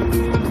Jono?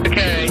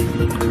 Okay.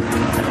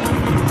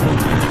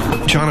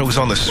 Jono was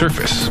on the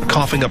surface,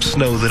 coughing up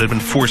snow that had been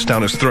forced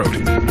down his throat.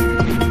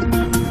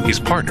 His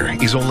partner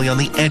is only on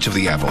the edge of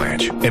the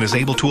avalanche and is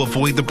able to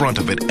avoid the brunt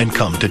of it and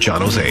come to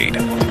Jono's aid.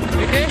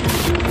 Okay?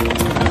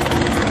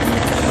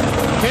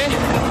 Okay?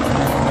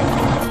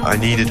 I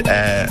needed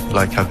air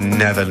like I've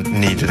never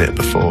needed it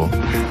before.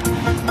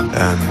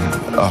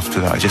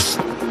 After that, I just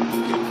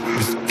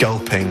was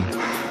gulping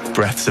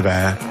breaths of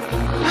air.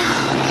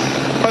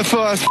 I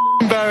thought I was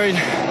buried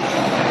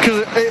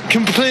because it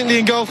completely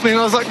engulfed me, and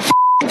I was like,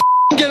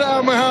 get it out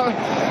of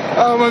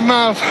my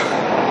mouth.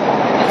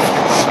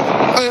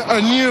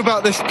 I knew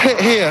about this pit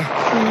here,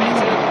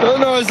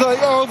 and I was like,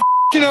 oh,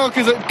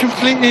 because it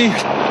completely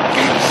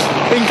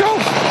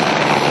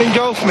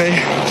engulfed me,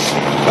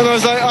 and I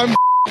was like, I'm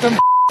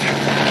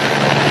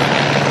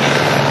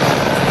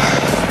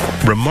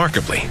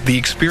Remarkably, the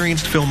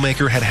experienced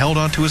filmmaker had held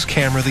onto his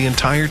camera the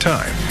entire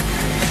time,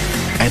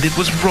 and it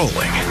was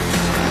rolling.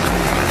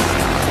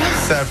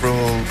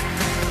 Several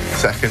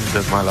seconds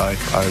of my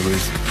life, I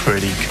was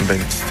pretty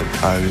convinced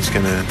that I was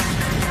gonna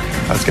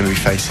be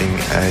facing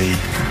a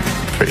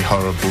pretty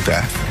horrible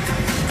death,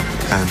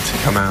 and to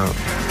come out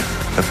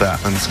of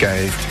that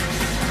unscathed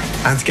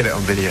and to get it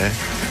on video,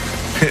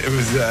 it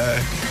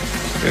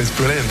was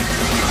brilliant.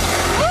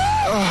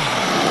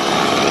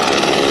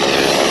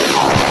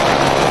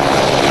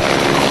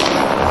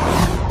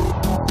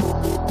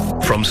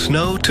 From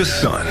snow to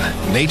sun,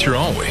 nature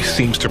always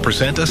seems to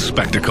present a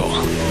spectacle.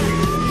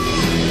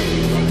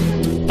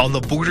 On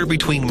the border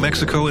between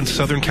Mexico and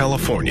Southern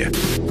California,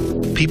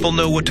 people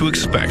know what to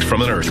expect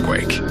from an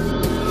earthquake.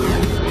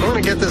 I want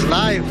to get this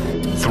live.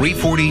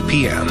 3:40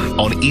 p.m.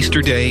 on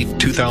Easter Day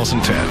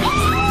 2010.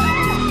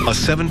 A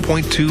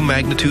 7.2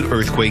 magnitude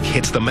earthquake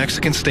hits the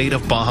Mexican state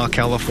of Baja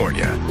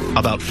California,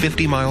 about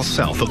 50 miles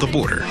south of the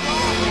border.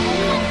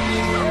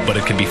 But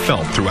it can be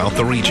felt throughout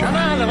the region.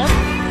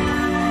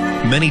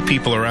 Many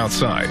people are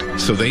outside,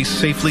 so they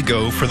safely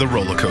go for the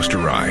roller coaster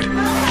ride.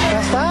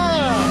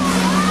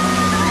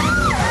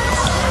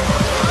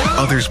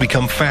 Others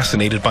become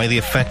fascinated by the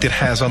effect it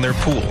has on their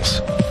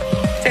pools.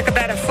 Took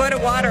about a foot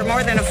of water,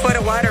 more than a foot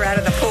of water out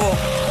of the pool.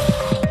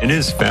 It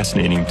is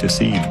fascinating to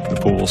see the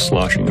pool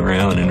sloshing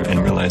around and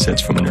realize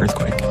that's from an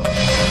earthquake.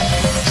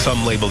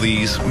 Some label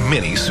these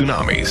mini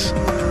tsunamis.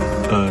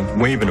 A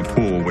wave in a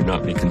pool would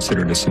not be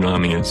considered a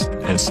tsunami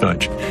as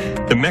such.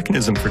 The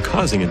mechanism for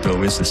causing it,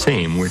 though, is the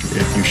same. Where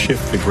if you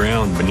shift the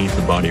ground beneath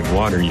the body of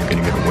water, you're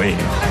going to get a wave.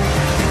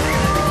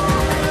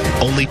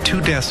 Only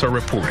 2 deaths are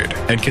reported,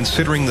 and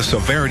considering the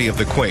severity of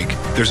the quake,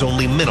 there's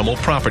only minimal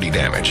property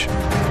damage.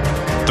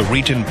 The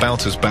region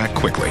bounces back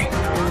quickly,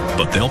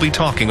 but they'll be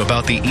talking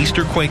about the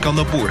Easter quake on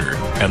the border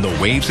and the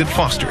waves it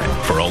fostered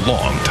for a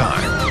long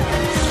time.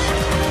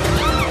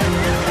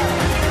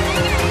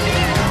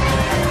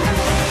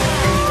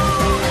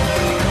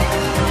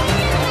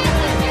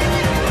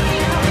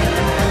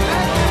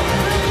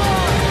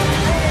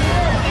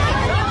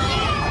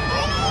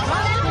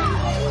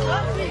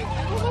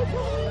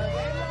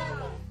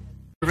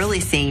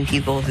 Really seeing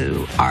people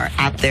who are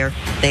out there,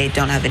 they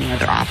don't have any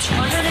other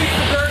options.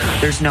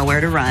 There's nowhere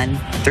to run.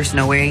 There's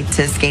no way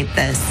to escape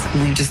this.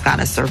 We've just got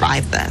to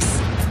survive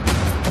this.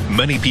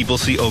 Many people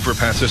see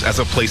overpasses as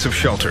a place of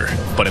shelter,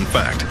 but in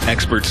fact,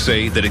 experts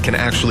say that it can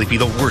actually be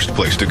the worst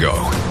place to go.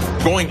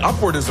 Going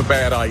upward is a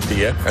bad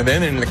idea, and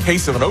then in the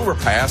case of an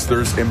overpass,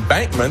 there's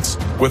embankments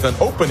with an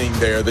opening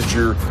there that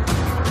you're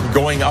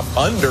going up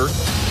under.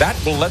 That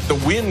will let the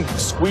wind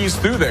squeeze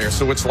through there,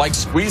 so it's like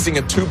squeezing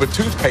a tube of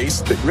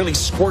toothpaste that really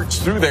squirts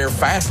through there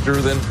faster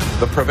than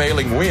the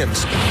prevailing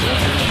winds.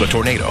 The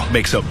tornado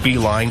makes a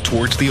beeline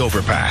towards the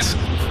overpass,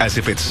 as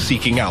if it's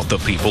seeking out the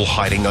people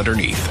hiding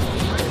underneath.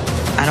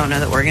 I don't know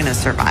that we're going to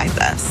survive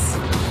this.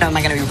 Am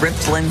I going to be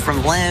ripped limb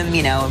from limb?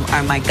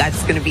 Are my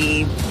guts going to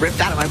be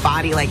ripped out of my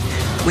body? Like,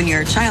 when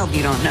you're a child,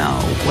 you don't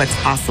know what's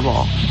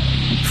possible.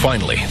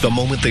 Finally, the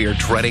moment they are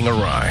dreading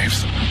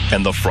arrives,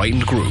 and the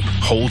frightened group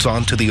holds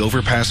on to the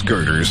overpass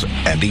girders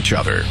and each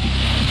other.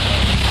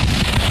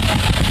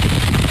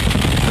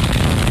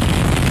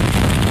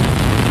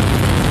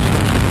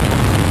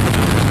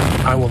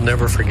 I will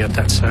never forget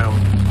that sound.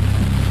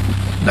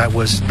 That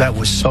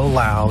was so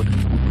loud,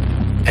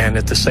 and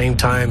at the same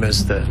time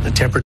as the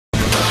temperature.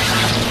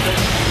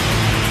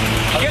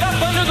 Get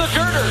up under the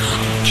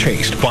girders!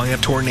 Chased by a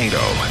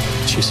tornado.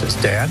 She says,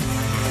 "Dad,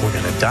 we're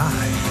gonna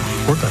die.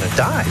 We're gonna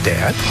die,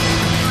 Dad."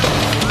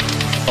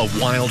 A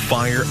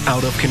wildfire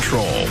out of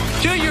control.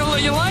 Dude, your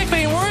life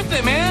ain't worth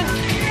it, man.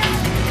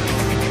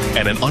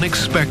 And an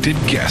unexpected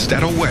guest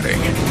at a wedding.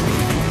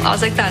 I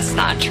was like, that's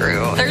not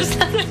true. There's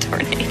not a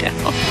tornado.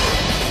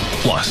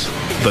 Plus,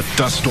 the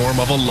dust storm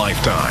of a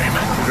lifetime.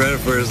 Dreaded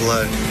for his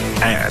life.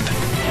 And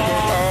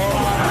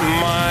Oh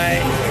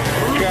my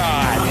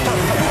God.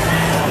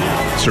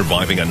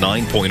 surviving a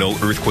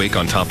 9.0 earthquake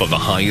on top of the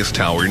highest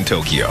tower in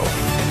Tokyo.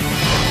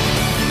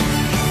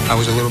 I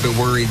was a little bit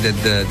worried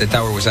that the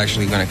tower was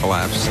actually going to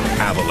collapse.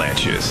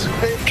 Avalanches.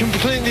 It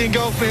completely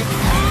engulfed me.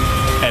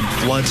 And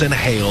floods and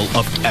hail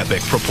of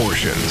epic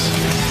proportions.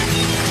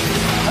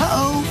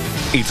 Uh-oh.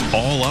 It's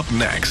all up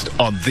next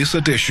on this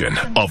edition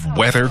of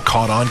Weather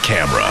Caught on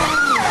Camera.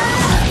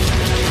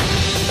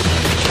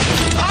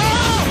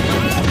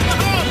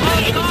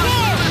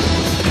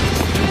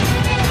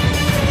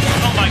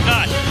 Oh my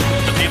God!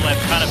 The people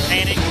have kind of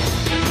panicked.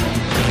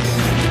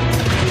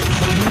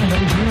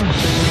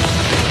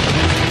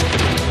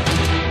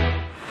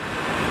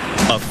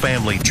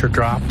 family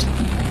dropped,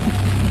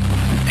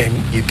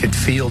 and you could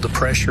feel the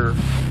pressure,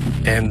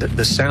 and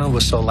the sound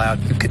was so loud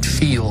you could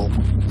feel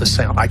the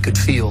sound. I could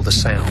feel the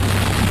sound.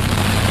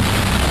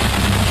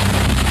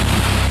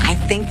 I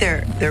think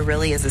there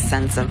really is a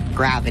sense of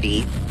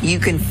gravity. You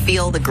can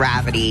feel the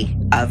gravity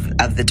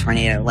of the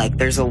tornado. Like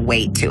there's a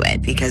weight to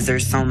it because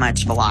there's so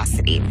much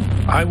velocity.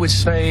 I would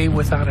say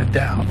without a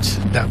doubt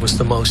that was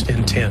the most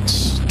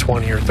intense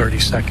 20 or 30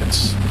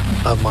 seconds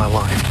of my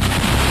life.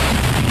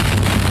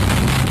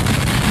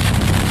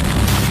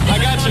 I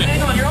got you.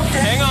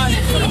 Hang on.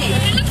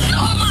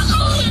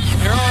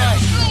 You're all right.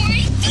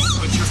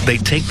 They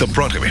take the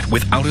brunt of it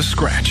without a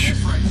scratch,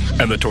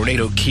 and the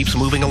tornado keeps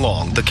moving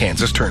along the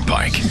Kansas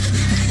Turnpike.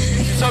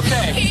 It's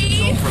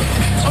okay.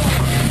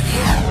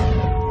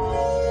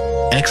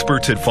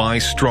 Experts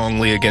advise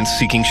strongly against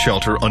seeking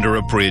shelter under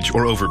a bridge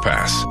or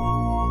overpass.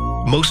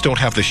 Most don't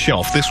have the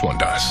shelf this one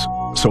does,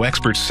 so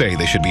experts say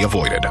they should be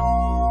avoided.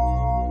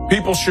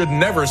 People should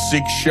never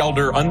seek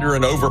shelter under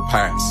an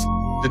overpass.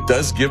 It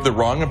does give the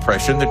wrong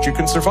impression that you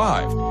can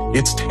survive.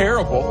 It's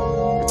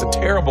terrible. It's a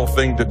terrible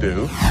thing to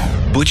do.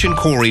 Butch and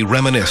Corey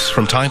reminisce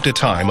from time to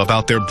time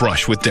about their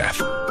brush with death.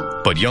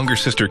 But younger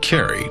sister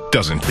Carrie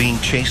doesn't. Being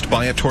chased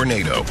by a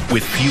tornado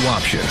with few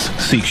options,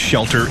 seeks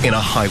shelter in a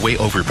highway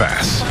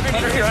overpass.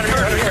 Under here, under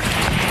here, under here.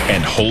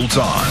 And holds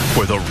on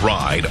for the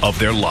ride of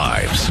their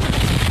lives.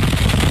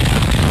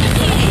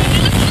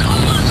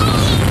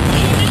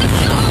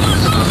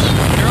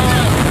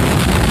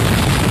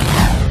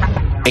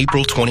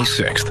 April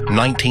 26th,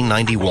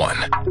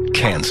 1991,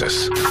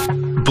 Kansas.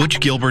 Butch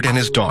Gilbert and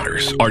his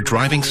daughters are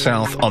driving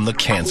south on the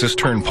Kansas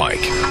Turnpike.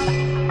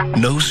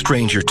 No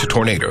stranger to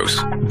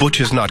tornadoes,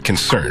 Butch is not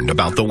concerned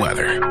about the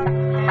weather.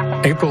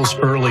 April's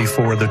early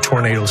for the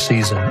tornado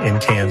season in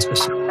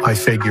Kansas. I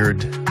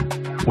figured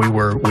we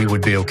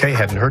would be okay,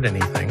 hadn't heard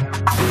anything.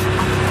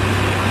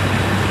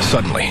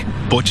 Suddenly,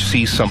 Butch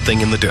sees something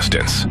in the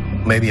distance.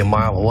 Maybe a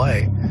mile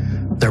away,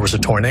 there was a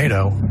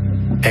tornado,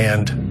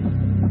 and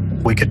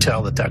we could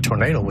tell that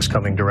tornado was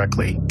coming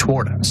directly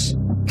toward us.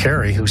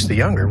 Carrie, who's the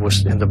younger,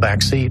 was in the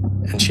back seat,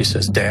 and she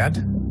says,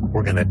 "Dad,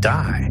 we're gonna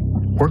die.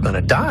 We're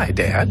gonna die,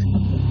 Dad."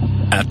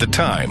 At the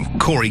time,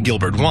 Corey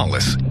Gilbert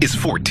Wallace is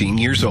 14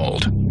 years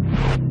old.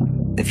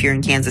 If you're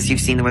in Kansas,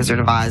 you've seen The Wizard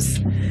of Oz,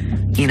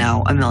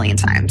 a million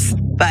times.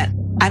 But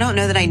I don't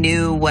know that I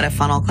knew what a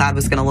funnel cloud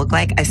was gonna look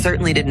like. I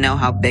certainly didn't know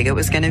how big it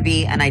was gonna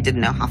be, and I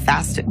didn't know how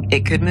fast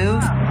it could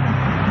move.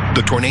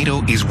 The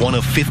tornado is one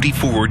of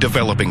 54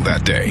 developing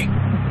that day.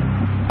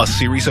 A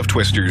series of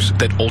twisters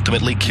that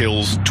ultimately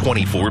kills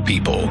 24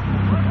 people.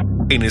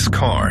 In his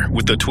car,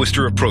 with the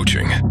twister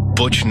approaching,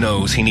 Butch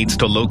knows he needs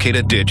to locate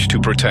a ditch to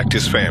protect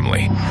his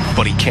family,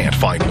 but he can't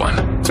find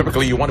one.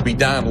 Typically, you want to be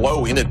down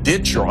low in a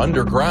ditch or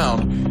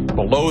underground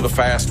below the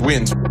fast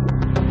winds.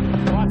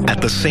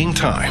 At the same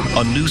time,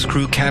 a news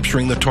crew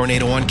capturing the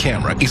tornado on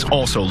camera is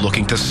also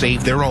looking to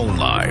save their own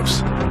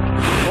lives.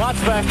 Lots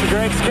faster,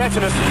 Greg. It's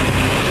catching us.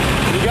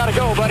 You gotta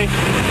go, buddy.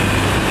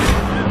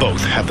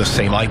 Both have the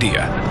same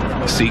idea.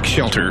 Seek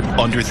shelter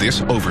under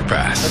this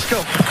overpass. Let's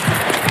go.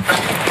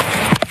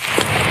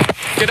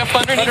 Get up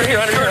underneath.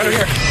 Under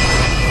here.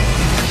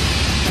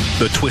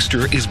 The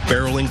twister is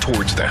barreling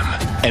towards them,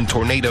 and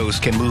tornadoes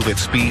can move at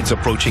speeds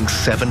approaching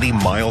 70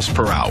 miles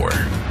per hour.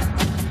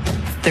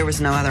 There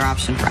was no other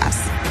option for us.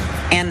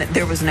 And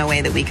there was no way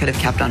that we could have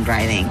kept on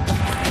driving.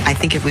 I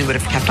think if we would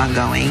have kept on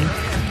going,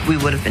 we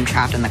would have been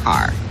trapped in the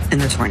car in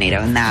the tornado,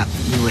 and that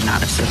we would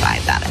not have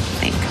survived that, I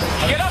think.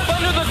 Get up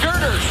under the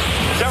girders.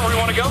 Is that where we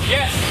want to go?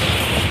 Yes.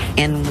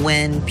 And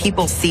when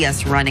people see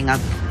us running up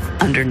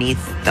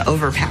underneath the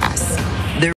overpass,